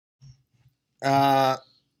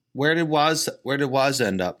Where did Waz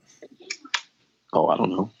end up? Oh, I don't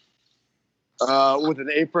know. With an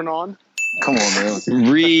apron on. Come on, man.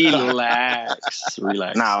 Relax.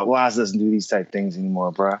 Nah, Waz doesn't do these type things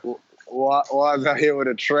anymore, bro. Waz out here with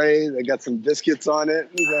a tray. They got some biscuits on it.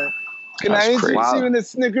 He's like, can That's I interest crazy. you in a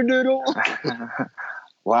snickerdoodle?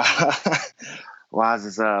 Waz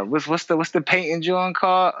is what's the painting John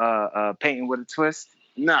called? Painting with a twist.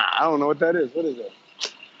 Nah, I don't know what that is. What is it?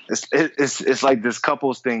 It's like this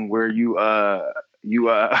couples thing where you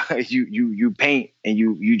paint and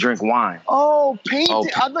you drink wine. Oh, painting. Oh,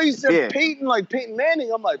 I thought you said yeah. painting like Peyton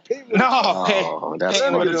Manning. I'm like, Peyton. Oh, that's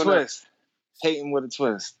painting with a funny. twist. Painting with a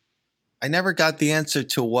twist. I never got the answer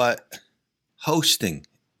to what hosting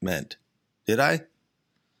meant. Did I?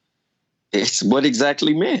 It's what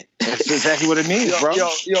exactly meant. That's exactly what it means, bro. Yo,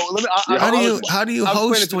 let me. How do you I'll explain it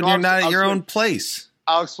host to when you. you're not I'll at your explain- own place?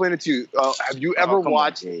 I'll explain it to you. Have you ever come on,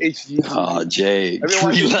 watched Jay. HGTV? Oh, Jay. Have you ever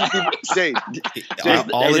watched Relax. HGTV? Jay.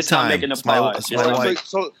 All They the just not time. making the It's my pod. wife.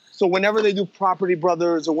 So whenever they do Property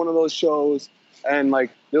Brothers or one of those shows, and like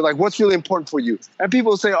they're like, "What's really important for you?" And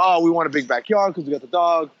people say, "Oh, we want a big backyard because we got the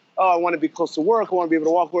dog. Oh, I want to be close to work. I want to be able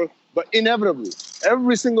to walk work." But inevitably,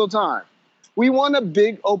 every single time, we want a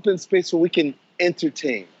big open space where we can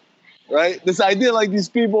entertain. Right? This idea, like these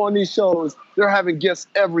people on these shows, they're having guests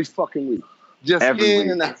every fucking week, just Every in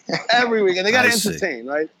week. and out, every week, and they got to I see. entertain,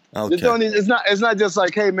 right? Okay. It's not just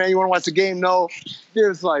like, hey man, you want to watch the game? No,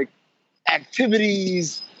 there's like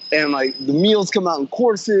activities and like the meals come out in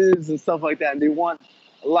courses and stuff like that, and they want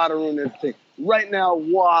a lot of room to entertain. Right now,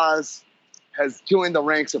 Waz has joined the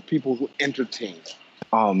ranks of people who entertain.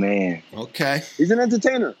 Oh man. Okay. He's an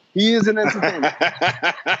entertainer. He is an entertainer.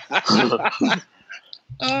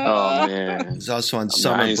 Oh, man. He's also on I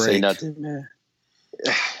summer ain't say break. nothing, man.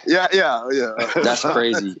 yeah. That's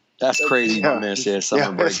crazy. That's crazy. My man said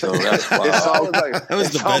summer break, though. That's wild. That was the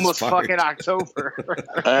It's best almost part. fucking October.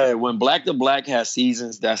 Hey, when Black to Black has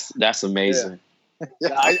seasons, that's amazing.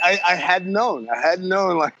 I had known.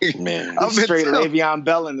 Like Man. I've been Straight telling- Le'Veon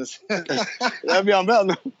Bell in this. Le'Veon Bell.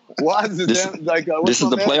 Waz is This- damn, like This is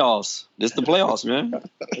the playoffs. This is the playoffs, man.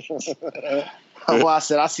 Well, I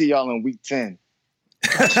said I see y'all in week 10.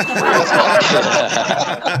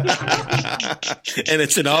 And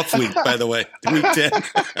it's an off week, by the way. Week 10.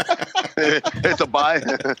 It's a bye.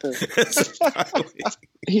 It's a bye week.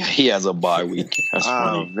 He has a bye week. That's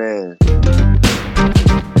Oh funny. man.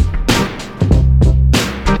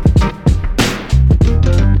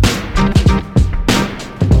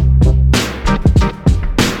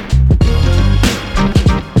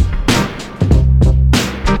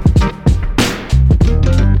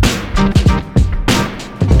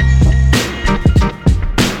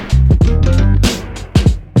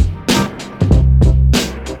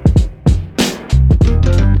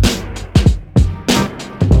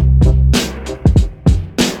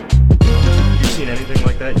 You seen anything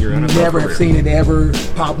like that? Your NFL Never have career? seen it ever.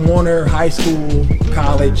 Pop Warner, high school,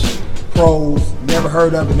 college, pros, never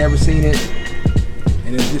heard of it, never seen it.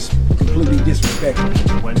 And it's just completely disrespectful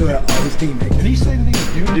to all his teammates. Did he say anything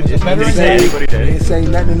to you? Did They he say anybody they did? didn't say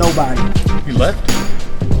nothing to nobody. He left?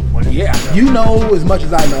 When did Yeah, you know as much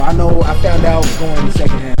as I know. I found out going in the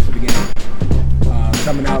second half of the game.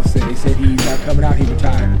 Coming out, they said he's not coming out, he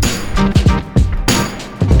retired.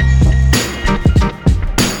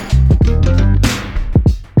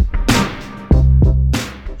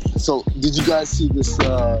 So, did you guys see this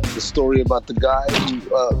the story about the guy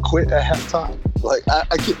who quit at halftime? Like,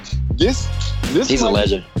 I can't. This He's a might-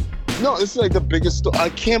 legend. No, this is like the biggest story. I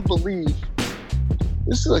can't believe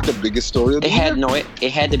this is like the biggest story of the year.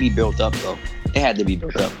 It had to be built up though. It had to be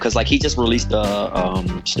built up because like he just released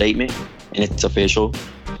a statement and it's official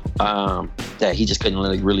that he just couldn't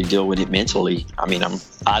really deal with it mentally. I mean,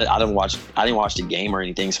 I didn't watch the game or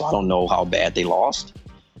anything, so I don't know how bad they lost,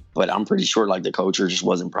 but I'm pretty sure like the coach just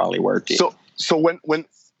wasn't probably worth it. So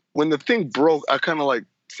when the thing broke, I kind of like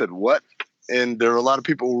said what, and there were a lot of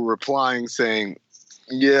people who were replying saying,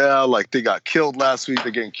 yeah, like they got killed last week,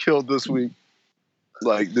 they're getting killed this week.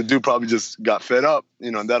 Like the dude probably just got fed up,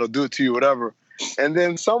 and that'll do it to you, whatever. And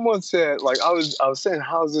then someone said, like I was saying,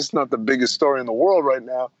 how is this not the biggest story in the world right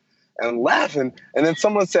now? And laughing. And then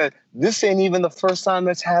someone said, this ain't even the first time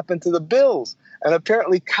that's happened to the Bills. And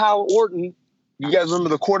apparently Kyle Orton, you guys remember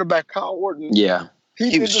the quarterback Kyle Orton? Yeah. He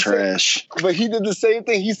did was the same- trash. But he did the same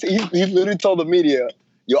thing. He literally told the media,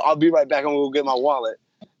 yo, I'll be right back. I'm going to go get my wallet.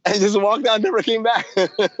 And just walked out and never came back.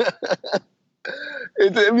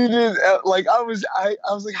 I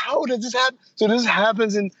was like, how did this happen? So this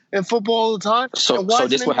happens in football all the time? So And why so isn't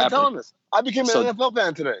this what anyone telling happened. us? I became an So- NFL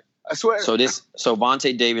fan today. I swear. So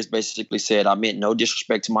Vontae Davis basically said, I meant no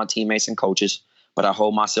disrespect to my teammates and coaches, but I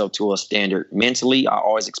hold myself to a standard. Mentally, I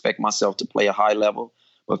always expect myself to play a high level,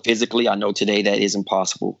 but physically, I know today that isn't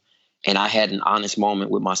possible. And I had an honest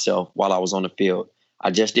moment with myself while I was on the field. I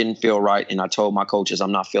just didn't feel right, and I told my coaches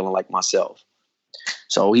I'm not feeling like myself.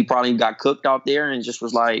 So he probably got cooked out there and just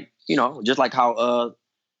was like, just like how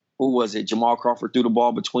who was it? Jamal Crawford threw the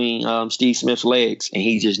ball between Steve Smith's legs, and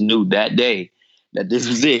he just knew that day that this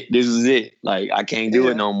was it. This is it. Like, I can't do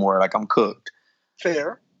it no more. Like, I'm cooked.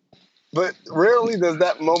 Fair. But rarely does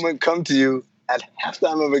that moment come to you at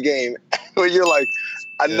halftime of a game where you're like,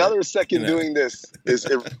 another second doing this is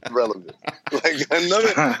irrelevant. Like,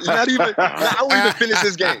 I won't even finish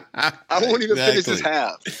this game. I won't even finish this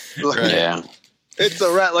half. Like, Yeah. It's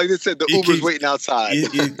a wrap. Like they said, the Uber's waiting outside.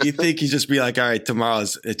 You think you just be like, all right,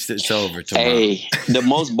 tomorrow's it's over tomorrow. Hey, the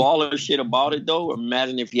most baller shit about it though,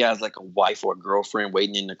 imagine if he has like a wife or a girlfriend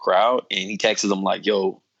waiting in the crowd and he texts them like,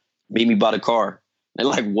 yo, meet me by the car. They're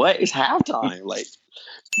like, what? It's halftime. Like,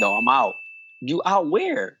 no, I'm out. You out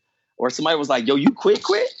where? Or somebody was like, yo, you quit?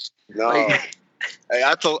 No. Like, Hey,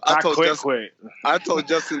 I told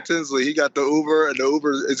Justin Tinsley he got the Uber, and the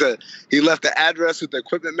Uber he left the address with the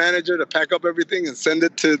equipment manager to pack up everything and send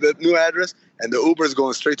it to the new address, and the Uber is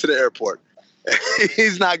going straight to the airport.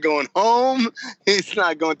 He's not going home. He's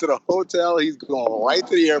not going to the hotel. He's going right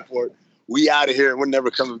to the airport. We out of here, and we're never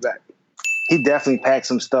coming back. He definitely packed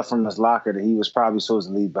some stuff from his locker that he was probably supposed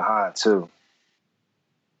to leave behind too.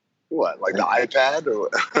 What, like the iPad or?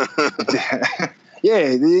 Yeah,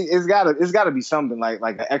 it's gotta be something like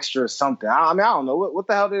an extra something. I don't know what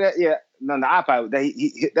the hell did that. Yeah, no, the iPad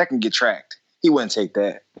that can get tracked. He wouldn't take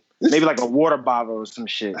that. Maybe like a water bottle or some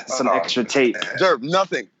shit, some extra tape. Derb,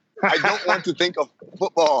 nothing. I don't want to think of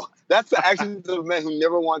football. That's the actions of a man who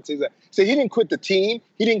never wants to say that. So he didn't quit the team.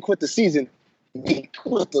 He didn't quit the season. He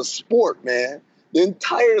quit the sport, man. The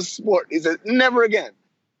entire sport. He said, never again.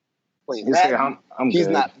 He's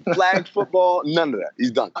not flag football, none of that.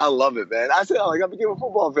 He's done. I love it, man. I said, I became a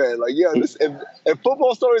football fan. Like, yeah, if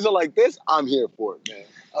football stories are like this, I'm here for it, man.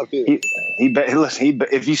 I'm here.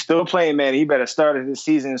 If he's still playing, man, he better start his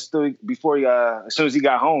season still before as soon as he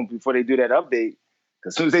got home, before they do that update.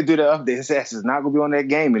 As soon as they do the update, his ass is not gonna be on that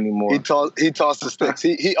game anymore. He tossed the sticks.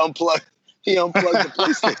 He unplugged the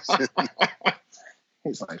PlayStation.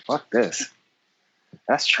 He's like, fuck this.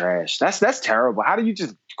 That's trash. That's terrible. How do you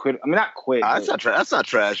just quit? I mean, not quit. That's not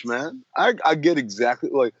trash, man. I get exactly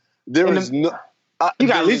like there is no. You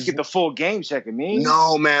got to at least get the full game check. I mean,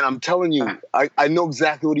 no, man. I'm telling you, I know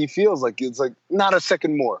exactly what he feels like. It's like not a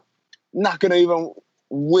second more. Not gonna even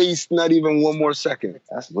waste not even one more second.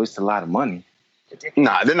 That's waste a lot of money.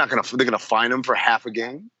 Nah, they're gonna fine him for half a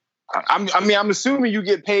game. I'm assuming you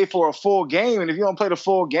get paid for a full game, and if you don't play the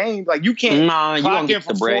full game, like you can't. Nah, you gonna get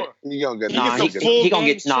the bread. He gonna get he gonna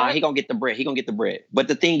get the bread. He gonna get the bread. But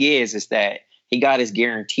the thing is that he got his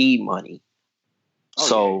guaranteed money.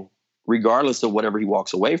 So regardless of whatever he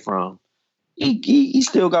walks away from, he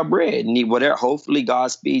still got bread, and hopefully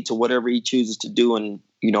Godspeed to whatever he chooses to do in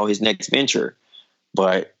his next venture.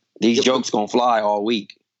 But these jokes gonna fly all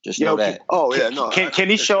week. Just know that. Can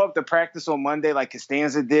he show up to practice on Monday like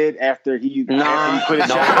Costanza did after he quit his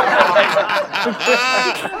job?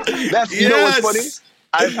 You know what's funny?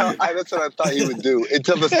 That's what I thought he would do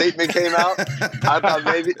until the statement came out. I thought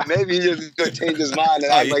maybe he just gonna change his mind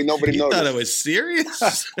and act like nobody knows. You thought it was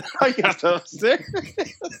serious? I got so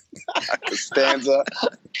serious. Costanza.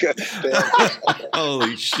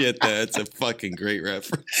 Holy shit! That's a fucking great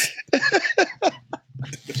reference.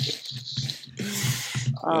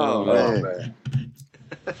 Oh, man.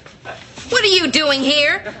 What are you doing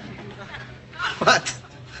here? What?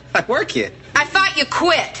 I work here. I thought you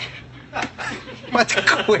quit. What,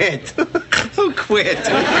 quit? Who quit? Is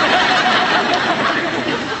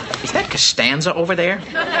that Costanza over there?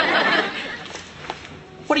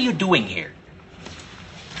 What are you doing here?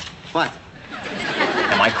 What?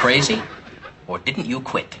 Am I crazy? Or didn't you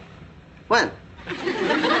quit? When?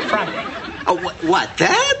 Friday. Oh, what,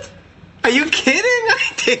 that? Are you kidding?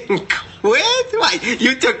 I didn't quit. Why?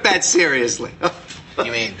 You took that seriously.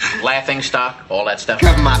 You mean laughing stock, all that stuff?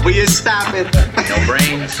 Come on, will you stop it? No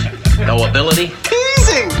brains, no ability?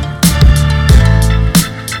 Teasing!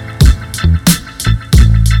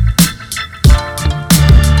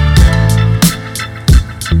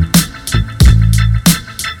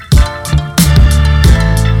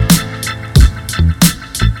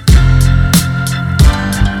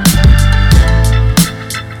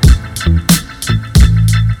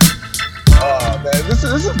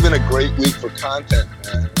 This has been a great week for content,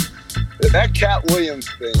 man. That Cat Williams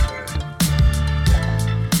thing, man.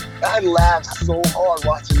 I laughed so hard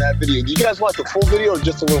watching that video. Did you guys watch the full video or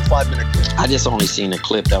just a little 5-minute clip? I just only seen the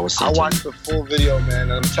clip that was sent. I watched the full video,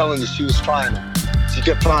 man, and I'm telling you, she was trying him. She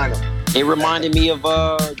kept trying him. It reminded me of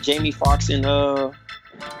Jamie Foxx and Doug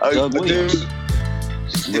Williams.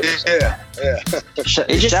 Yeah.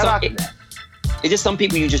 It's just some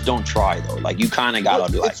people you just don't try though. Like you kind of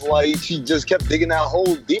gotta do. It's like she just kept digging that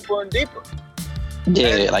hole deeper and deeper.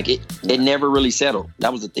 Yeah, like it never really settled.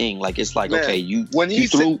 That was the thing. Like it's like, man, okay, you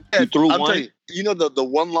threw one. You know the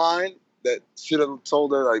one line that should have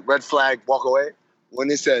told her like red flag, walk away. When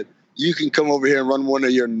they said you can come over here and run one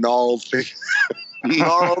of your gnarled fingers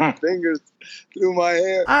through my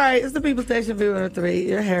hair. All right, it's the People Station Viewer 3.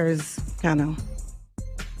 Your hair is kind of.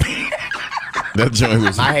 That joint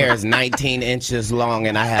was. My hair is 19 inches long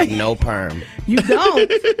and I have no perm. You don't?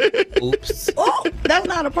 Oops. Oh, that's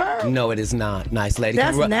not a perm. No, it is not. Nice lady.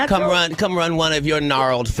 That's natural. Come run one of your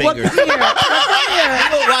gnarled fingers. Come here.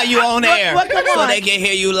 While you on air, so they can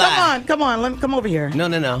hear you live. Come on. Let me come over here.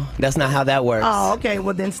 No. That's not how that works. Oh, okay.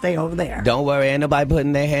 Well, then stay over there. Don't worry. Ain't nobody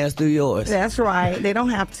putting their hands through yours. That's right. They don't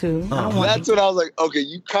have to. I don't want That's what I was like. Okay,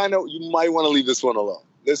 you might want to leave this one alone.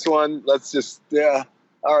 This one, let's just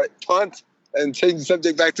all right, punt. And change the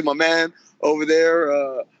subject back to my man over there,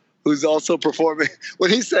 who's also performing.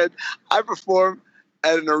 When he said, I perform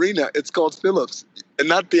at an arena, it's called Phillips, and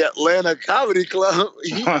not the Atlanta Comedy Club.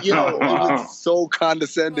 He was so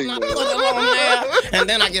condescending. Well, I put it on there, and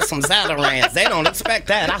then I get some Zatarans. They don't expect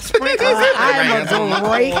that. I sprinkle I'm Zatarans a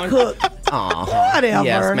great cook. Whatever.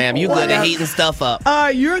 Yes, ma'am. You good at heating stuff up.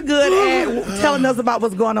 You're good at telling us about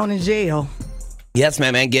what's going on in jail. Yes,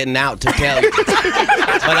 ma'am, and getting out to tell you.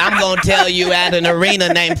 But I'm going to tell you at an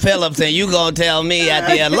arena named Phillips, and you going to tell me at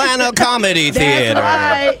the Atlanta Comedy Theater.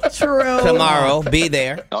 That's right, true. Tomorrow, be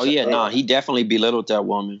there. Oh, yeah, he definitely belittled that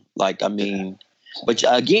woman. Like, I mean, but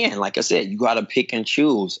again, like I said, you got to pick and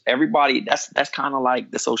choose. Everybody, that's kind of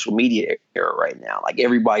like the social media era right now. Like,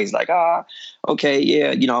 everybody's like, okay,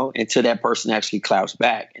 yeah, until that person actually claps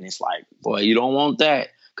back. And it's like, boy, you don't want that.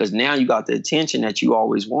 Because now you got the attention that you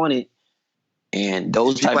always wanted. And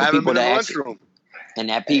those type of people that actually, and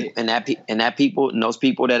those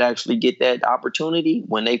people that actually get that opportunity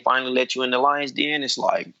when they finally let you in the lion's den, it's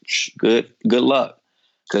like good luck,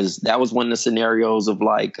 because that was one of the scenarios of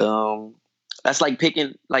like that's like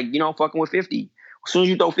picking fucking with 50. As soon as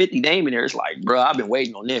you throw 50 name in there, it's like, bro, I've been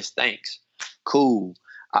waiting on this. Thanks, cool.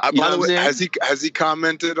 By the way, has he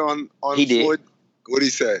commented on he Floyd? Did. What did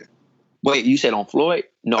he say? Wait, you said on Floyd?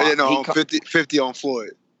 No, on 50 on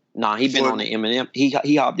Floyd. Nah, he been on the Eminem.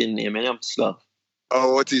 He hopped in the Eminem stuff.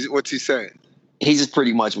 Oh, what's he saying? He just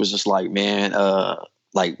pretty much was just like, man,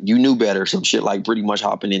 like you knew better, some shit, like pretty much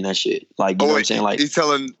hopping in that shit. Like, you know what I'm saying? Like he's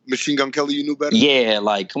telling Machine Gun Kelly you knew better? Yeah,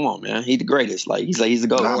 like come on, man. He's the greatest. Like he's the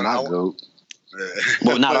GOAT. No, not GOAT.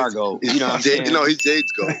 Well, not our GOAT. You know what I'm saying? No, he's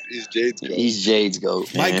Jade's GOAT. He's Jade's GOAT. He's Jade's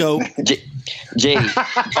GOAT. My GOAT. Jade.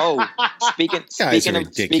 Oh, speaking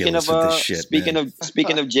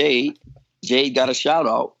of Jade, Jade got a shout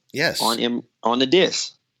out. Yes. On the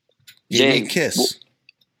diss. Jade, kiss.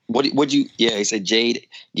 What you? Yeah, he said Jade,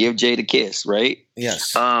 give Jade a kiss, right?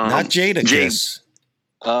 Yes. Not Jade a kiss.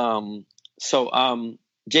 So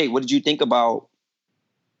Jade, what did you think about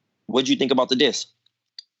the diss?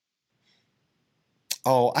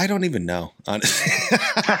 Oh, I don't even know, honestly.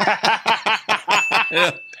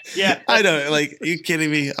 Yeah. I don't, like, are you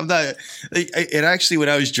kidding me? I'm not, it actually, when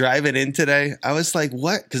I was driving in today, I was like,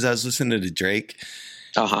 what? Because I was listening to Drake.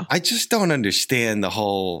 I just don't understand the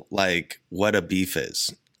whole, like, what a beef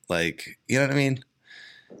is. Like, you know what I mean?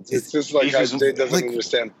 It's just like how Jay doesn't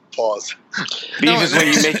understand pause. Beef is when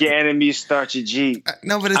you make your enemies start your Jeep.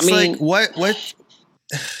 No, but it's like, what?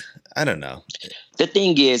 I don't know. The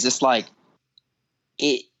thing is, it's like,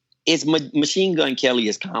 it's Machine Gun Kelly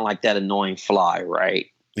is kind of like that annoying fly, right?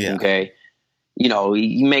 Yeah. Okay.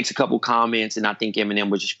 He makes a couple comments, and I think Eminem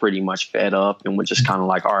was just pretty much fed up and was just kind of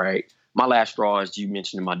like, all right, my last straw is you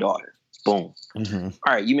mentioning my daughter. Boom. Mm-hmm.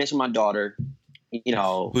 All right, you mentioned my daughter.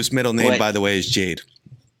 Whose middle name, by the way, is Jade.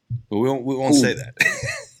 But we won't say that.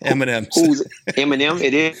 Eminem. Who's Eminem?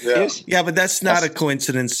 It is. Yeah, but that's not a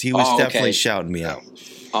coincidence. He was definitely shouting me out.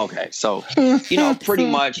 Okay, so pretty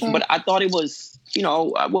much. But I thought it was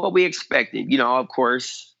what we expected. Of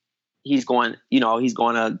course, he's going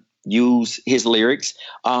to use his lyrics.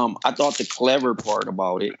 I thought the clever part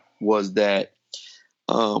about it was that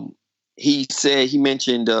he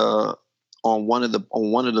mentioned on one of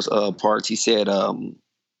the parts, he said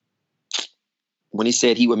when he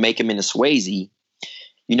said he would make him into Swayze,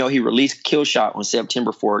 he released Kill Shot on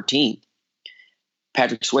September 14th.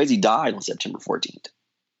 Patrick Swayze died on September 14th.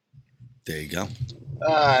 There you go.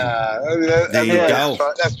 There you go.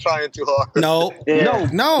 That's trying too hard. No.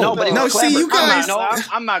 See, you guys.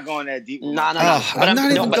 I'm not going that deep. No. I'm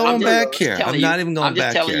not even going back here. I'm not even going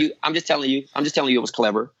back here. I'm just telling you it was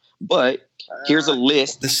clever. But here's a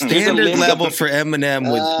list. The standard level for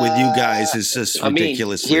Eminem with you guys is just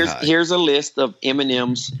ridiculously high. Here's a list of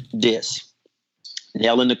Eminem's diss.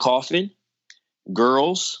 Nail in the Coffin,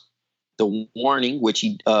 Girls, The Warning, which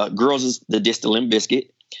Girls is the diss to Limp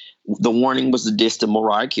Bizkit. The Warning was the diss to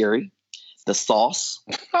Mariah Carey. The Sauce,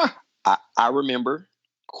 I Remember,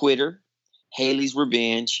 Quitter, Haley's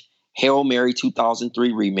Revenge, Hail Mary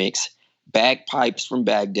 2003 remix, Bagpipes from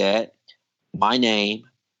Baghdad, My Name,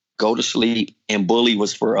 Go to Sleep, and Bully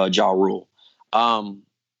was for Ja Rule.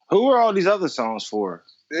 Who were all these other songs for?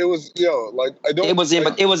 It was I don't. It was in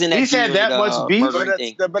that. He said that much beef,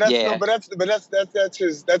 but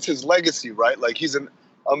that's his legacy, right? Like he's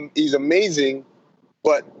amazing,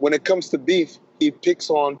 but when it comes to beef, he picks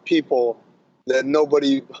on people that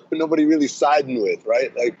nobody really siding with,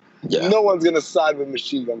 right? Like no one's gonna side with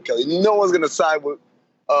Machine Gun Kelly. No one's gonna side with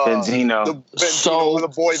Benzino. The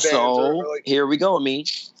boy band. So here we go.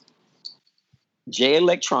 Jay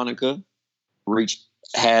Electronica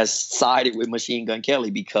has sided with Machine Gun Kelly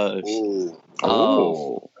because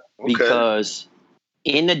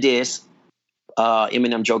in the diss,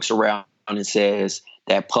 Eminem jokes around and says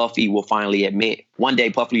that Puffy will finally admit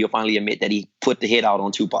that he put the hit out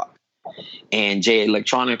on Tupac. And Jay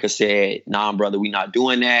Electronica said, "Nah, brother, we not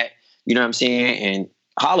doing that." You know what I'm saying? And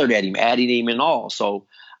hollered at him, added him and all. So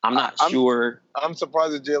I'm not sure. I'm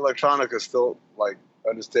surprised that Jay Electronica still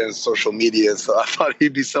understands social media. So I thought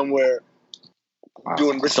he'd be somewhere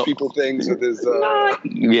doing rich people things with his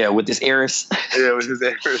with his heiress. With his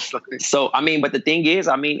heiress. So but the thing is,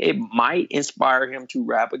 it might inspire him to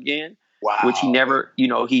rap again. Wow. Which he never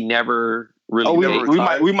really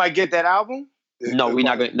we might get that album? No, we're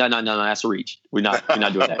not going. No. That's a reach. We're not doing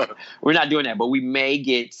that. We're not doing that. But we may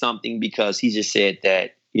get something because he just said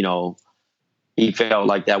that he felt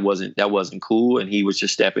like that wasn't cool, and he was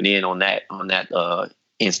just stepping in on that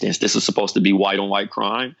instance. This is supposed to be white on white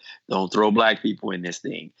crime. Don't throw black people in this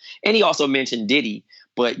thing. And he also mentioned Diddy,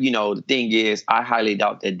 but the thing is, I highly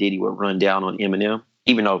doubt that Diddy would run down on Eminem,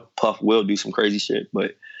 even though Puff will do some crazy shit,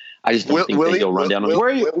 but. I just don't think that he'll run down on him. Where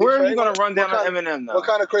are you going to run down on Eminem now? What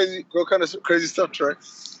kind of crazy stuff, Trey?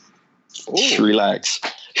 Relax.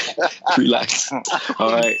 Relax.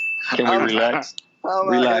 All right. Can we relax?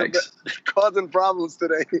 Relax. Causing problems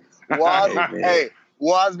today.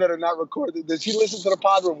 Waz better not record it. Did she listen to the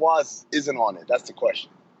pod when Waz isn't on it? That's the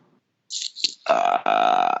question.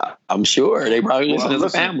 I'm sure they probably listen as a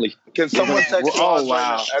family. Can someone text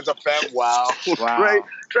Waz as a family? Wow.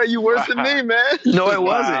 Trey, you worse than me, man. No, it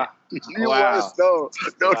wasn't. You worse. No,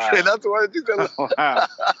 Trey, that's the one you said. Wow.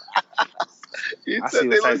 I see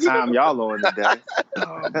what type of time y'all on today.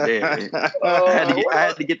 Oh man! I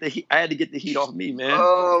had to get the heat off me, man.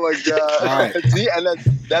 Oh my god! Right. See, and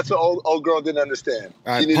that's what old girl didn't understand.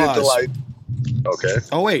 All right, she needed pause. to Okay.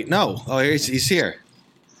 Oh wait, no. Oh, he's here.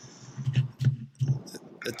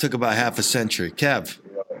 It took about half a century. Kev.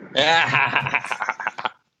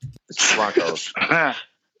 Broncos.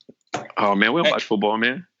 Oh man, we don't watch football,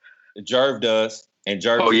 man. Jerv does, and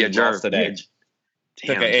Jerv. Oh yeah, Jerv today.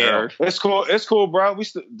 Took an L. It's cool, bro. We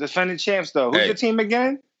still defending champs though. Who's your team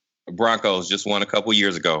again? Broncos just won a couple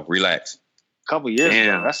years ago. Relax. Couple years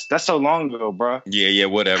ago. That's so long ago, bro. Yeah,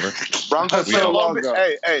 whatever. Broncos playing Long Beach.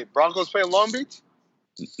 Hey, Broncos playing Long Beach?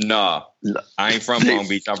 Nah, I ain't from Long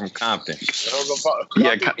Beach. I'm from Compton.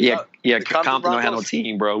 Compton don't have no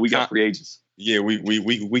team, bro. We got free agents. Yeah,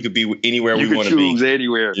 we could be anywhere we want to be. Choose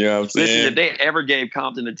anywhere. You know what I'm saying? Listen, if they ever gave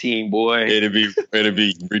Compton a team, boy, it'd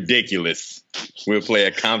be ridiculous. We'll play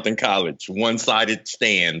at Compton College, one-sided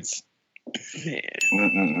stands.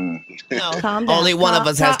 No. Only one of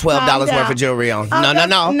us has $12 worth of jewelry on. No,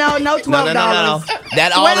 $12. No.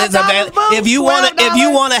 That all is available. If you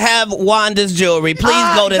want to have Wanda's jewelry,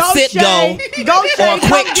 please go to Citgo or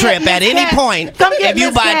Quick Trip at any point. If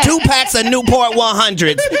you buy 2 packs of Newport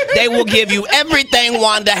 100s, they will give you everything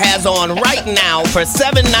Wanda has on right now for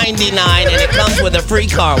 $7.99, and it comes with a free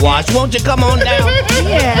car wash. Won't you come on down?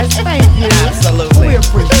 Yes, thank you. Absolutely. We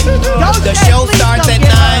appreciate it. The show starts at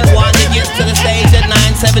 9. Wanda gets to the stage at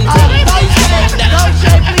 9:17. Please come on down.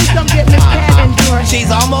 Please come get Miss Kevin doing.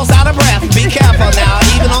 She's almost out of breath. Be careful now.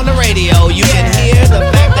 Even on the radio, you can hear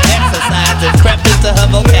the fact that exercise has crept into her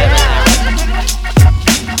vocabulary.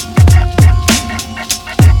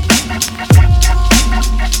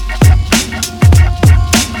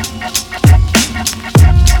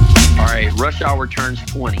 All right, Rush Hour turns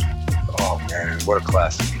 20. Oh man, what a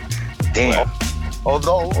classic! Damn.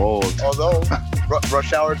 Although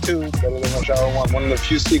Rush Hour 2 is better than Rush Hour 1. One of the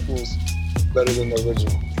few sequels better than the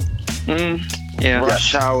original. Yeah.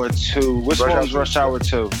 Rush Hour 2. Which one was Rush Hour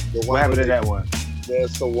 2? What happened to that one?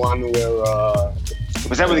 That's the one where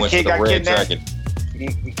was that when the kid got kidnapped?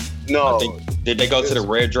 No. Did they go to the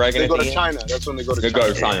Red Dragon? They go to China. That's when they go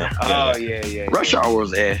to China. Oh yeah. Rush Hour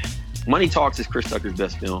was Money Talks is Chris Tucker's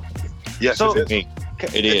best film. Yes, so, it is.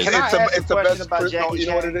 It is. It's the best. Chris, no, you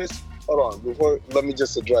know what it is? Hold on. Let me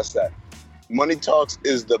just address that. Money Talks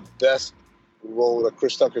is the best role that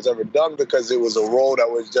Chris Tucker's ever done because it was a role that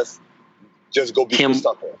was just go be him. Chris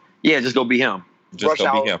Tucker. Yeah, just go be him. Rush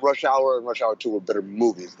Hour and Rush Hour 2 were better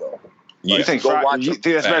movies though. Yeah. You think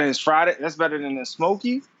that's better than Friday? That's better than the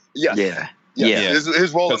Smokey? Yeah.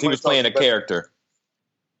 His role because he was playing a character.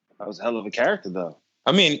 That was a hell of a character though.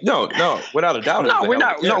 I mean, no, without a doubt. We're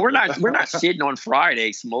not shitting on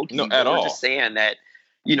Friday, Smokey. No, at all. We're just saying that,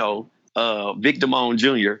 Vic Damone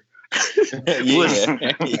Jr.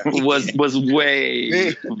 was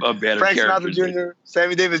way a better Frank character. Sinatra Jr.,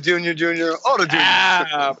 Sammy Davis Jr., all the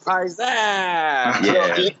juniors.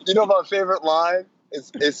 Yeah. You know my favorite line?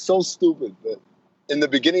 It's so stupid, but in the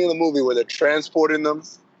beginning of the movie where they're transporting them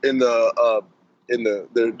they're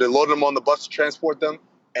loading them on the bus to transport them,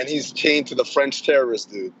 and he's chained to the French terrorist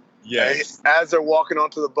dude. Yeah. As they're walking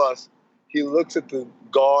onto the bus, he looks at the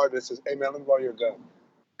guard and says, "Hey man, let me borrow your gun."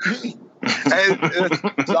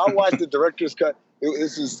 So I watched the director's cut.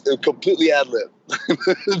 This is completely ad lib.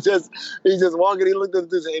 He's just walking. He looked at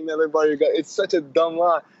this and said, "Hey man, let me borrow your gun." It's such a dumb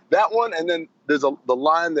line. That one, and then there's the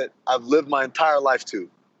line that I've lived my entire life to.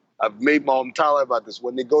 I've made my entire life about this.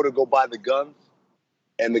 When they go buy the gun,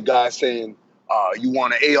 and the guy's saying, "You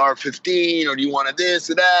want an AR-15 or do you want this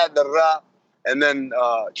or that?" Da, da, da. And then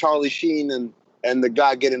Charlie Sheen and the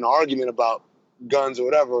guy get in an argument about guns or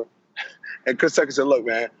whatever. And Chris Tucker said, "Look,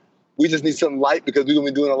 man, we just need something light because we're gonna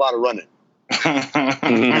be doing a lot of running."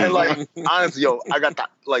 And like, honestly, I got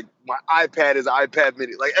my iPad is an iPad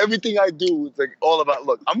Mini. Like everything I do is like all about.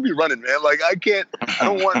 Look, I'm gonna be running, man. Like I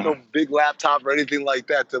don't want no big laptop or anything like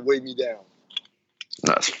that to weigh me down.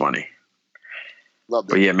 That's funny. Love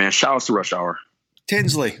that. But yeah, man, shout out to Rush Hour.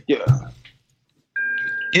 Tinsley. Yeah.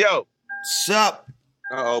 Yo. Sup?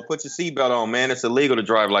 Uh-oh, put your seatbelt on, man. It's illegal to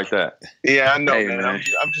drive like that. Yeah, I know, man. I'm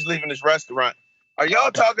just leaving this restaurant. Are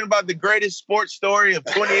y'all talking about the greatest sports story of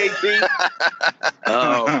 2018?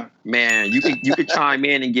 Oh, man. You could chime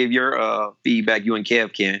in and give your feedback. You and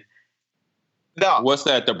Kev can. No. What's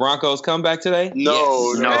that? The Broncos come back today?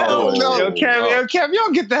 No. Yo, Kev,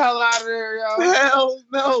 y'all get the hell out of there, yo. Hell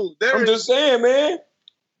no. I'm just saying, man.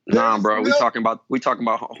 Nah, bro. We talking about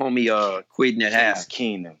homie quitting at half.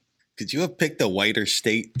 Keenan. Could you have picked a whiter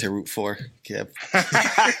state to root for, Kev?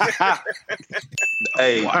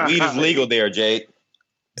 Hey, weed is legal there, Jake.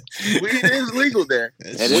 Weed is legal there.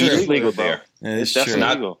 Weed is legal there. It's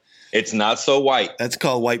true. It's not so white. That's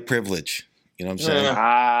called white privilege. You know what I'm saying?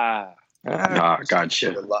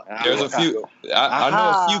 Gotcha. There's a few. I know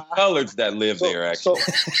a few coloreds that live there. Actually.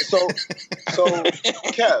 So,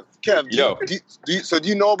 Kev. Do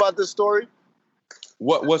you know about this story?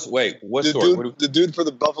 What story? The dude for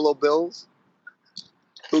the Buffalo Bills?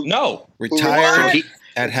 No. Retired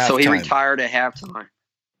at halftime. So he retired at halftime.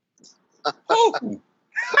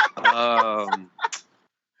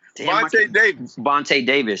 Vontae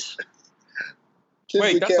Davis.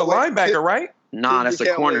 Wait, that's a linebacker, right? Nah, that's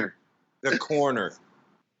a corner. The corner.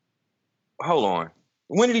 Hold on.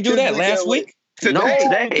 When did he do that? Last week? Today.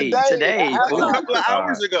 A couple of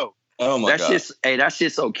hours ago. Oh my God. That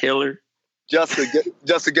shit's so killer. Just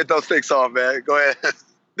to get those sticks off, man. Go ahead.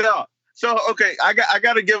 No. So, okay, I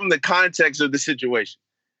got to give them the context of the situation.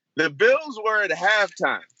 The Bills were at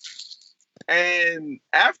halftime. And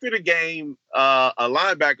after the game, a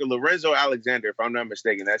linebacker, Lorenzo Alexander, if I'm not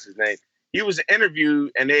mistaken, that's his name, he was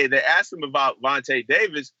interviewed, and they asked him about Vontae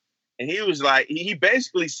Davis, and he was like, he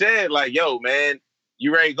basically said, like, "Yo, man,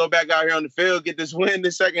 you ready to go back out here on the field, get this win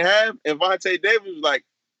this second half?" And Vontae Davis was like,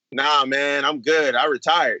 "Nah, man, I'm good. I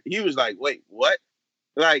retired." He was like, "Wait, what?"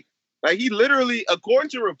 Like he literally, according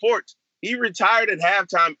to reports, he retired at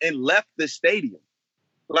halftime and left the stadium.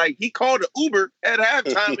 Like, he called an Uber at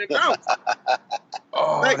halftime and bounced.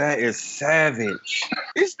 Oh, like, that is savage.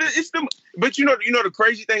 But you know the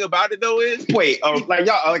crazy thing about it though is, wait, like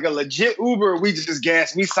y'all like a legit Uber? We just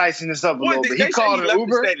gassed. We slicing this up a little bit. He called an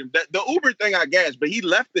Uber. The Uber thing I gassed, but he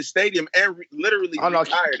left the stadium and literally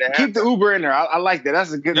retired. Keep the Uber in there. I like that.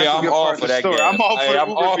 That's a good. Yeah, I'm all for that. Story. I'm all for the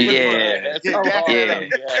Uber. Yeah.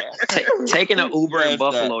 Taking an Uber in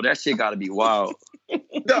Buffalo, that shit got to be wild.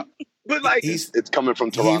 No, but like it's coming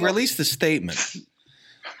from Toronto. He released a statement.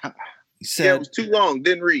 He said it was too long.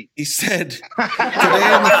 Didn't read. He said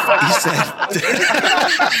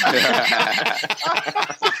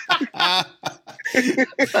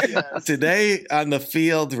today on the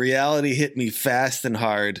field, reality hit me fast and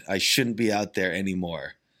hard. I shouldn't be out there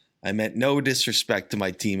anymore. I meant no disrespect to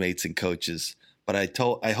my teammates and coaches, but I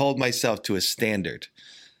hold myself to a standard.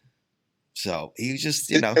 So he just,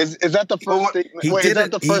 is that the first statement? Is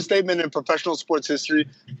that the first statement in professional sports history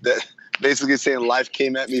that basically saying life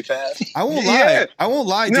came at me fast? I won't lie. Yeah. I won't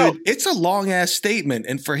lie, dude. It's a long ass statement,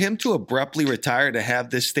 and for him to abruptly retire to have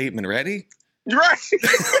this statement ready. Right.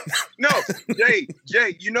 No, Jay,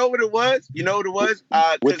 you know what it was?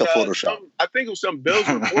 With the Photoshop. I think it was some Bills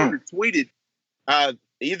reporter tweeted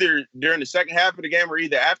either during the second half of the game or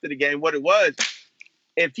either after the game what it was.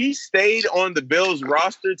 If he stayed on the Bills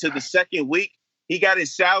roster to the second week, he got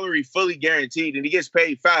his salary fully guaranteed and he gets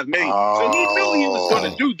paid $5 million. So he knew he was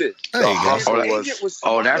going to do this. That's so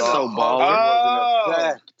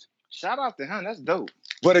baller. Shout out to him. That's dope.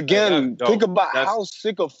 But again, think about how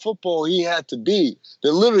sick of football he had to be.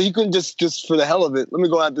 That literally he couldn't just for the hell of it, let me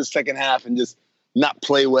go out this second half and just not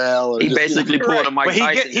play well. Or he basically pulled a Mike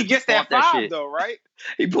Tyson. He gets that $5 though, right?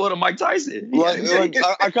 He pulled a Mike Tyson.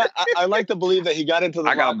 I like to believe that he got into the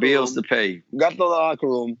I got bills to pay. Got to the locker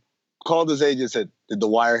room, called his agent, said, "Did the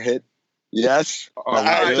wire hit?" Yes. All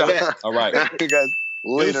right. All right. You guys,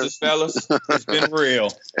 later, fellas. It's been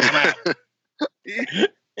real.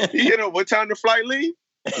 You know what time the flight leave?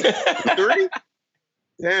 3.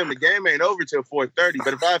 Damn, the game ain't over till 4:30.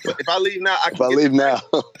 But if I leave now, I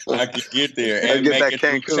can get there and get make that it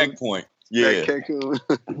through checkpoint. Yeah. Yeah,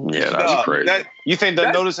 that's crazy. You think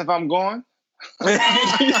they'll notice if I'm going? He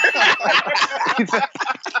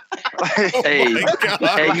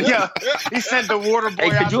sent the water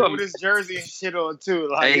boy out there with his jersey and shit on too.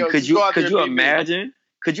 Like, could you imagine?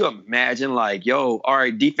 Could you imagine, like, all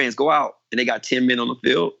right, defense, go out, and they got 10 men on the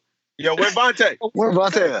field? Yo, where Vontae? Where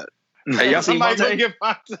Vontae at? Hey, y'all seen Vontae? Get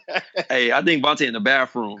Vontae? Hey, I think Vontae in the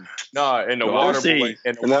bathroom. No, in the water boy,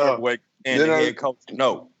 and the head coach.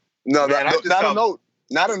 No, not a note.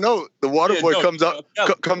 Not a note. The water boy comes up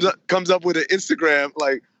with an Instagram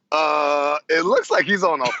like, it looks like he's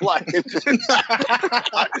on a flight.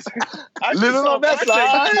 Living my best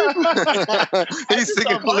life. He's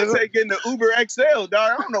singing getting the Uber XL, dog.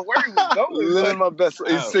 I don't know where he was going. Living my best.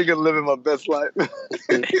 He's singing "Living My Best Life."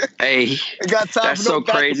 Hey, got time that's so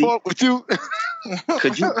crazy. With you.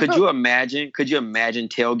 Could you imagine? Could you imagine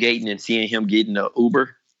tailgating and seeing him getting an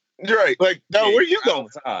Uber? Right, like, no, where you going?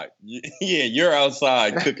 Outside. Yeah, you're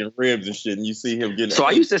outside cooking ribs and shit, and you see him getting. So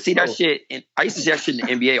I used to see that shit. I used to see that shit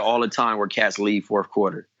in the NBA all the time, where cats leave fourth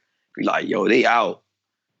quarter. Be like, yo, they out.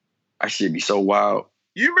 That shit be so wild.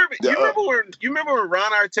 You remember when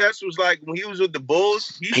Ron Artest was like when he was with the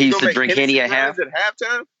Bulls? He used to drink Henny at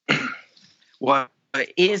halftime. Well,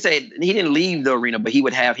 he didn't leave the arena, but he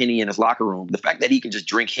would have Henny in his locker room. The fact that he can just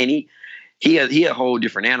drink Henny. He a whole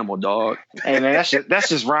different animal, dog. Hey man, that's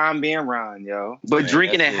just Ron being Ron, yo. But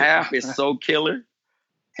drinking at half is so killer.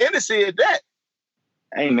 Hennessy at that.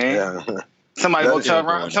 Hey man, somebody gonna tell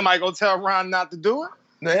Ron not to do it.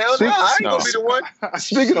 The hell no, I ain't gonna be the one.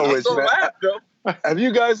 Speaking of which, man, have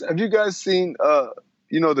you guys seen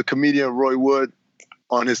the comedian Roy Wood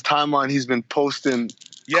on his timeline? He's been posting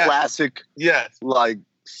classic, like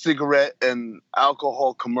cigarette and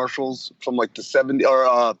alcohol commercials from like the 70s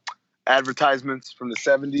or advertisements from the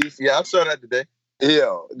 70s. Yeah, I saw that today.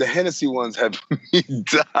 Yeah, the Hennessy ones have me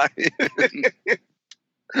dying.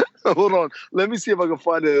 Hold on. Let me see if I can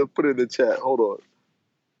find it and put it in the chat. Hold on.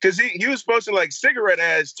 Because he was posting like cigarette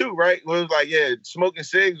ads too, right? It was like, smoking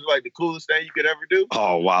cigs was like the coolest thing you could ever do.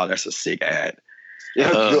 Oh, wow. That's a sick ad.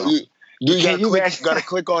 You gotta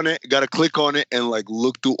click on it. Got to click on it and like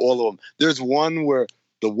look through all of them. There's one where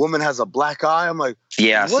the woman has a black eye. I'm like,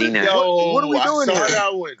 yeah, I've seen that. What are we doing here?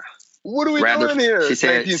 What are we doing here? She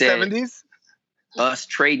said, 1970s? Us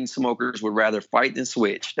trading smokers would rather fight than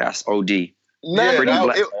switch. That's OD. What are we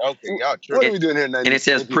doing here? And it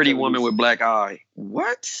says pretty woman with black eye.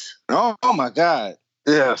 What? Oh my God.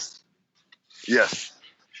 Yes.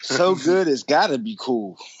 So good, it's gotta be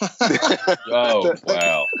cool. Oh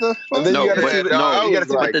wow! But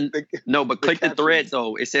click the thread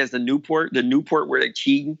though. It says the Newport where they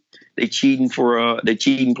cheating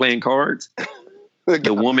playing cards.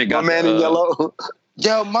 The woman got my man in yellow.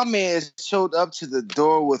 Yo, my man showed up to the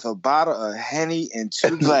door with a bottle of Henny and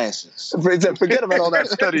 2 glasses. Forget about all that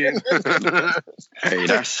studying. Hey,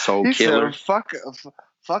 that's so killer. Said,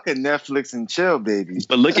 fucking Netflix and chill, baby.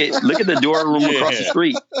 But look at the door room across the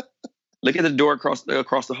street. Look at the door across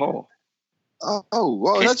the hall. Oh,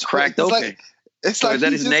 well, it's cracked open. It's like is that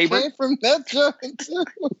he his just neighbor? Came from that joint too.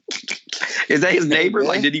 Is that his neighbor?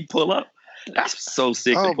 Like, did he pull up? That's so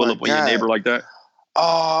sick to pull up on your neighbor like that.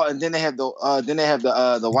 Oh, and then they have the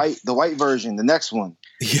white version, the next one.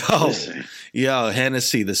 Yo,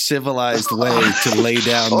 Hennessy, the civilized way to lay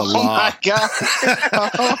down the law. My God.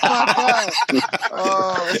 Oh my God!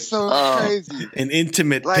 Oh, it's so crazy. An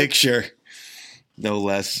intimate picture, no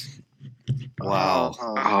less. Wow.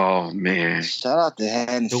 Oh man! Shout out to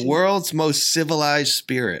Hennessy, the world's most civilized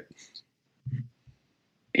spirit.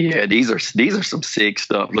 Yeah, these are some sick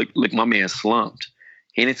stuff. Look, my man slumped.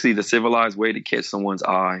 Hennessy, the civilized way to catch someone's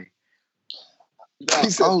eye.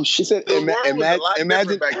 She said,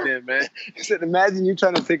 imagine back then, man. He said, imagine you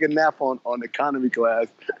trying to take a nap on economy class.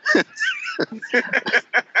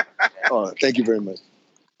 Oh, thank you very much.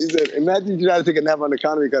 He said, imagine you trying to take a nap on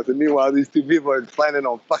economy class, and meanwhile, these two people are planning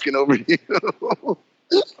on fucking over you.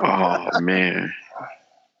 Oh, man.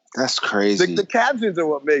 That's crazy. The captions are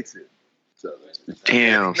what makes it. So,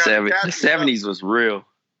 damn, the 70s was real.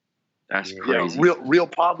 That's crazy. Yeah, real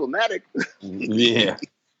problematic. Yeah.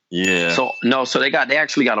 So they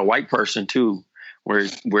actually got a white person too, where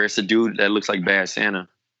it's a dude that looks like Bad Santa.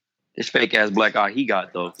 This fake ass black eye he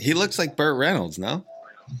got though. He looks like Burt Reynolds, no?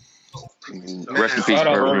 Rest in peace,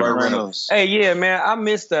 Burt Reynolds. Hey, yeah, man, I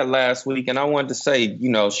missed that last week, and I wanted to say,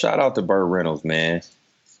 shout out to Burt Reynolds, man.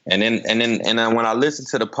 And then when I listened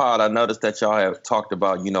to the pod, I noticed that y'all have talked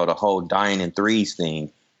about, the whole dying in threes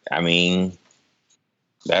thing. I mean,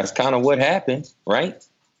 that's kind of what happened, right?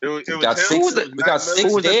 We got six dead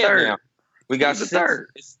now. We got the third.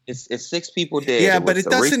 It's six people dead. Yeah, but it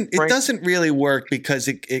doesn't really work because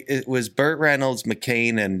it was Burt Reynolds,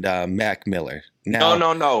 McCain, and Mac Miller. No.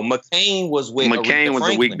 McCain was with McCain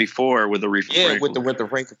was the week before with Aretha Franklin. With the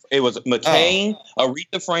Franklin. It was McCain,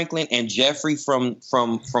 Aretha Franklin, and Jeffrey from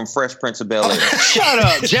Fresh Prince of Bel-Air. Shut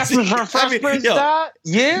up, Jeffrey from Fresh Prince died?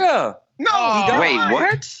 Yeah. No, wait,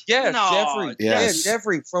 what? Yes, no. Jeffrey. Yes. Yeah,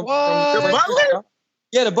 Jeffrey from the butler.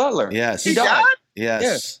 Yeah, the butler. Yes, he died.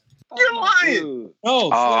 Yes. You're lying.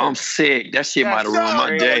 No, I'm sick. That shit might have ruined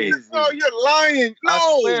my day. No, you're lying. No,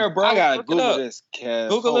 I swear, bro. I gotta Google this, Kev.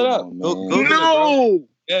 Google it up. No.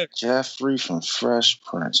 Yeah. Jeffrey from Fresh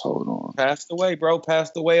Prince. Hold on. Passed away, bro.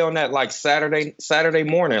 Passed away on that like Saturday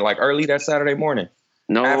morning, like early that Saturday morning.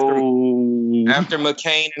 No. After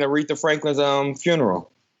McCain and Aretha Franklin's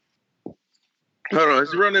funeral. Hold on.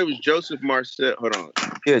 His real name was Joseph Marcel. Hold on.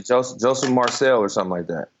 Yeah, Joseph Marcel or something like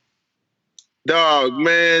that. Dog.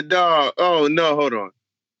 Oh, no. Hold on.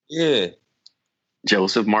 Yeah.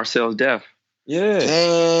 Joseph Marcel's death. Yeah.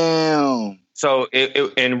 Damn. So,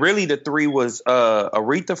 and really the three was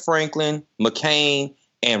Aretha Franklin, McCain,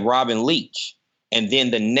 and Robin Leach. And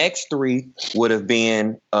then the next three would have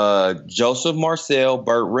been Joseph Marcel,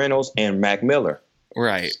 Burt Reynolds, and Mac Miller.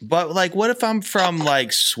 Right. But, like, what if I'm from,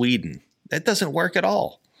 like, Sweden? That doesn't work at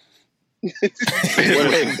all. If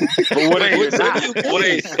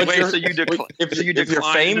you're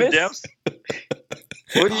famous?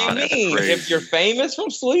 What do you mean? If you're famous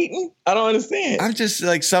from Sweden? I don't understand. I'm just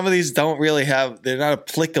like, some of these don't really they're not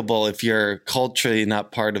applicable if you're culturally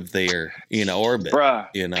not part of their, orbit.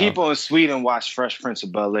 Bruh, people in Sweden watch Fresh Prince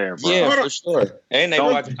of Bel-Air, bro. Yeah, for sure. And they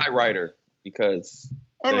watch Knight Rider because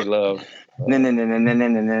they love... Hold on,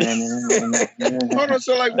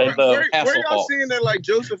 so like, where y'all seeing that, like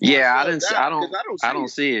Joseph? Yeah, I don't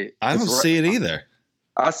see it. I don't see it either.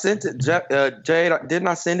 I sent it, Jade. Didn't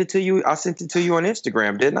I send it to you? I sent it to you on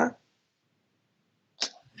Instagram, didn't I?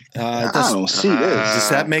 I don't see this. Does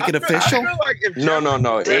that make it official?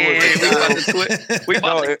 No. It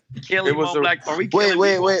was black. Wait.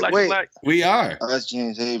 We are. Oh, that's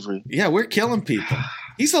James Avery. Yeah, we're killing people.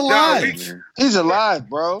 He's alive. He's alive,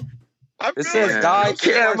 bro. It says died.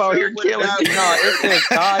 Out here killing. No, it says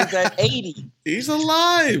dies at 80. He's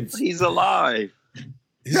alive.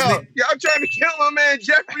 Y'all trying to kill my man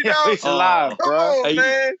Jeffrey, dog. He's alive, bro. Come on,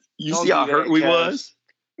 man. You see how hurt we was?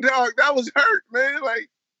 Dog, that was hurt, man. Like,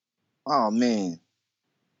 oh man.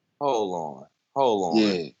 Hold on.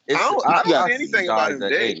 Yeah. I don't see anything about him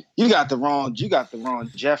dead. You got the wrong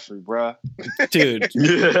Jeffrey, bro. Dude.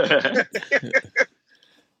 Yeah.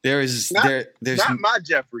 There's not my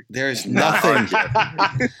Jeffrey. There's nothing.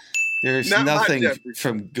 There's nothing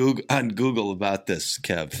from Google on Google about this,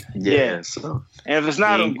 Kev. Yeah. So. And if it's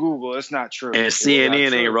not on Google, it's not true. And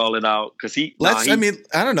CNN ain't rolling out because he. I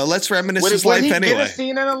don't know. Let's reminisce his life anyway. Get a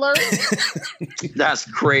CNN alert? That's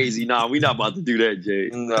crazy. Nah, we not about to do that, Jay.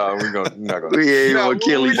 No, we're not going. We ain't gonna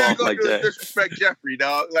kill him off like that. Disrespect Jeffrey,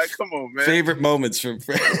 dog. Like, come on, man. Favorite moments from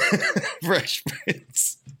Fresh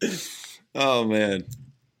Prince. Oh man.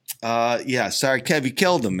 Yeah. Sorry, Kev. You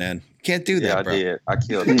killed him, man. Can't do that, bro. I did. I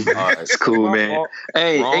killed him. It's cool, man.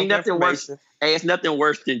 Hey, Wrong ain't nothing worse. Hey, it's nothing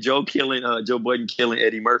worse than Joe Budden killing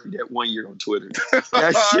Eddie Murphy that 1 year on Twitter.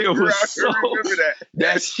 That shit was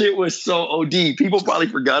that shit was so OD. People probably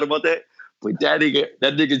forgot about that. But that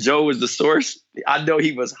nigga Joe was the source. I know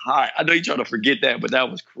he was high. I know you trying to forget that, but that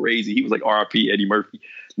was crazy. He was like RIP Eddie Murphy.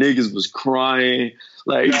 Niggas was crying.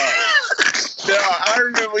 Like no, I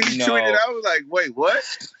remember he tweeted. I was like, wait, what?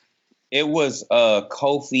 It was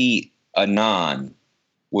Kofi Annan,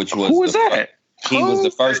 which was who was that? He was the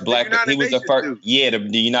first black. He was the first. Dude. Yeah, the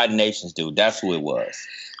United Nations dude. That's who it was.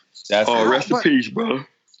 Rest in peace, bro.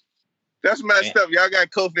 That's messed up. Y'all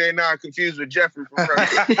got Kofi Annan confused with Jeffrey from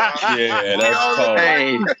First. Yeah, that's cold.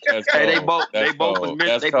 Hey, they both was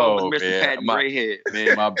Mr. Pat Grayhead,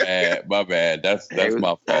 man. My bad. That's my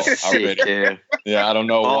fault. I don't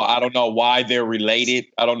know. I don't know why they're related.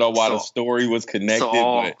 I don't know why the story was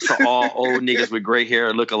connected. So all old niggas with gray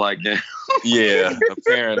hair look alike now. Yeah,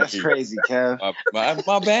 apparently. That's crazy, Kev.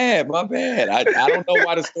 My bad. I don't know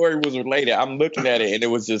why the story was related. I'm looking at it and it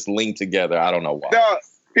was just linked together. I don't know why. No.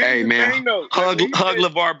 Hey man, hug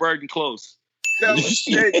LeVar Burton close.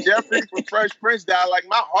 Jeffrey from Fresh Prince died. Like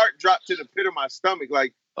my heart dropped to the pit of my stomach.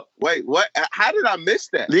 Like, wait, what? How did I miss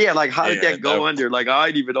that? Yeah, like how did that go under? Like I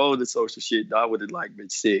didn't even know the social shit. I would have like been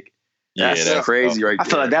sick. That's crazy, right there. I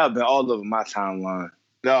feel like that would have been all over my timeline.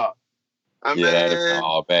 No, that'd have been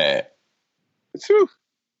all bad. Whew.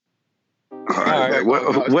 All right,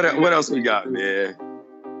 what else we got, man?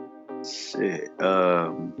 Shit.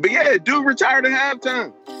 But yeah, dude retired at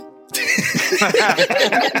halftime.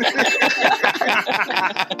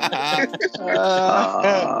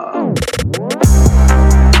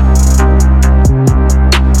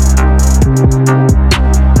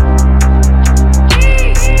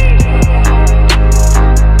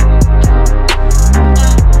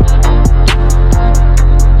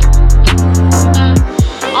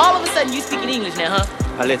 All of a sudden you speaking English now, huh?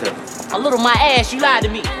 A little. A little my ass, you lied to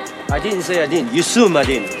me. I didn't say I didn't. You assume I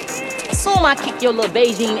didn't. Assume I kick your little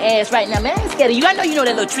Beijing ass right now, man. I ain't scared of you. I know you know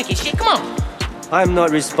that little tricky shit. Come on. I'm not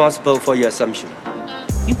responsible for your assumption.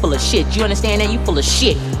 You full of shit. You understand that? You full of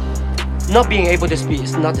shit. Not being able to speak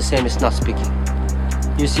is not the same as not speaking.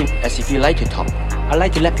 You seem as if you like to talk. I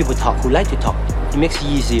like to let people talk who like to talk. It makes it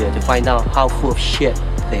easier to find out how full of shit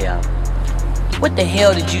they are. What the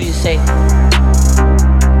hell did you just say?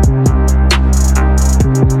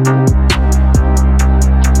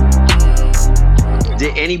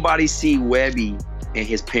 Did anybody see Webby and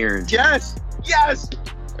his parents? Yes.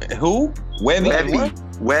 Who?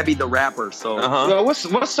 Webby the rapper. So, Yo, what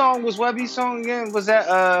song was Webby's song again? Was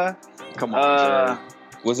that Come on.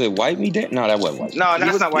 Was it Wipe Me Down? No, that wasn't Wipe Me Down. No,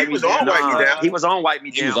 that's not Wipe Me Down. He was on Wipe Me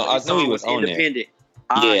Down. I knew he was on Independent.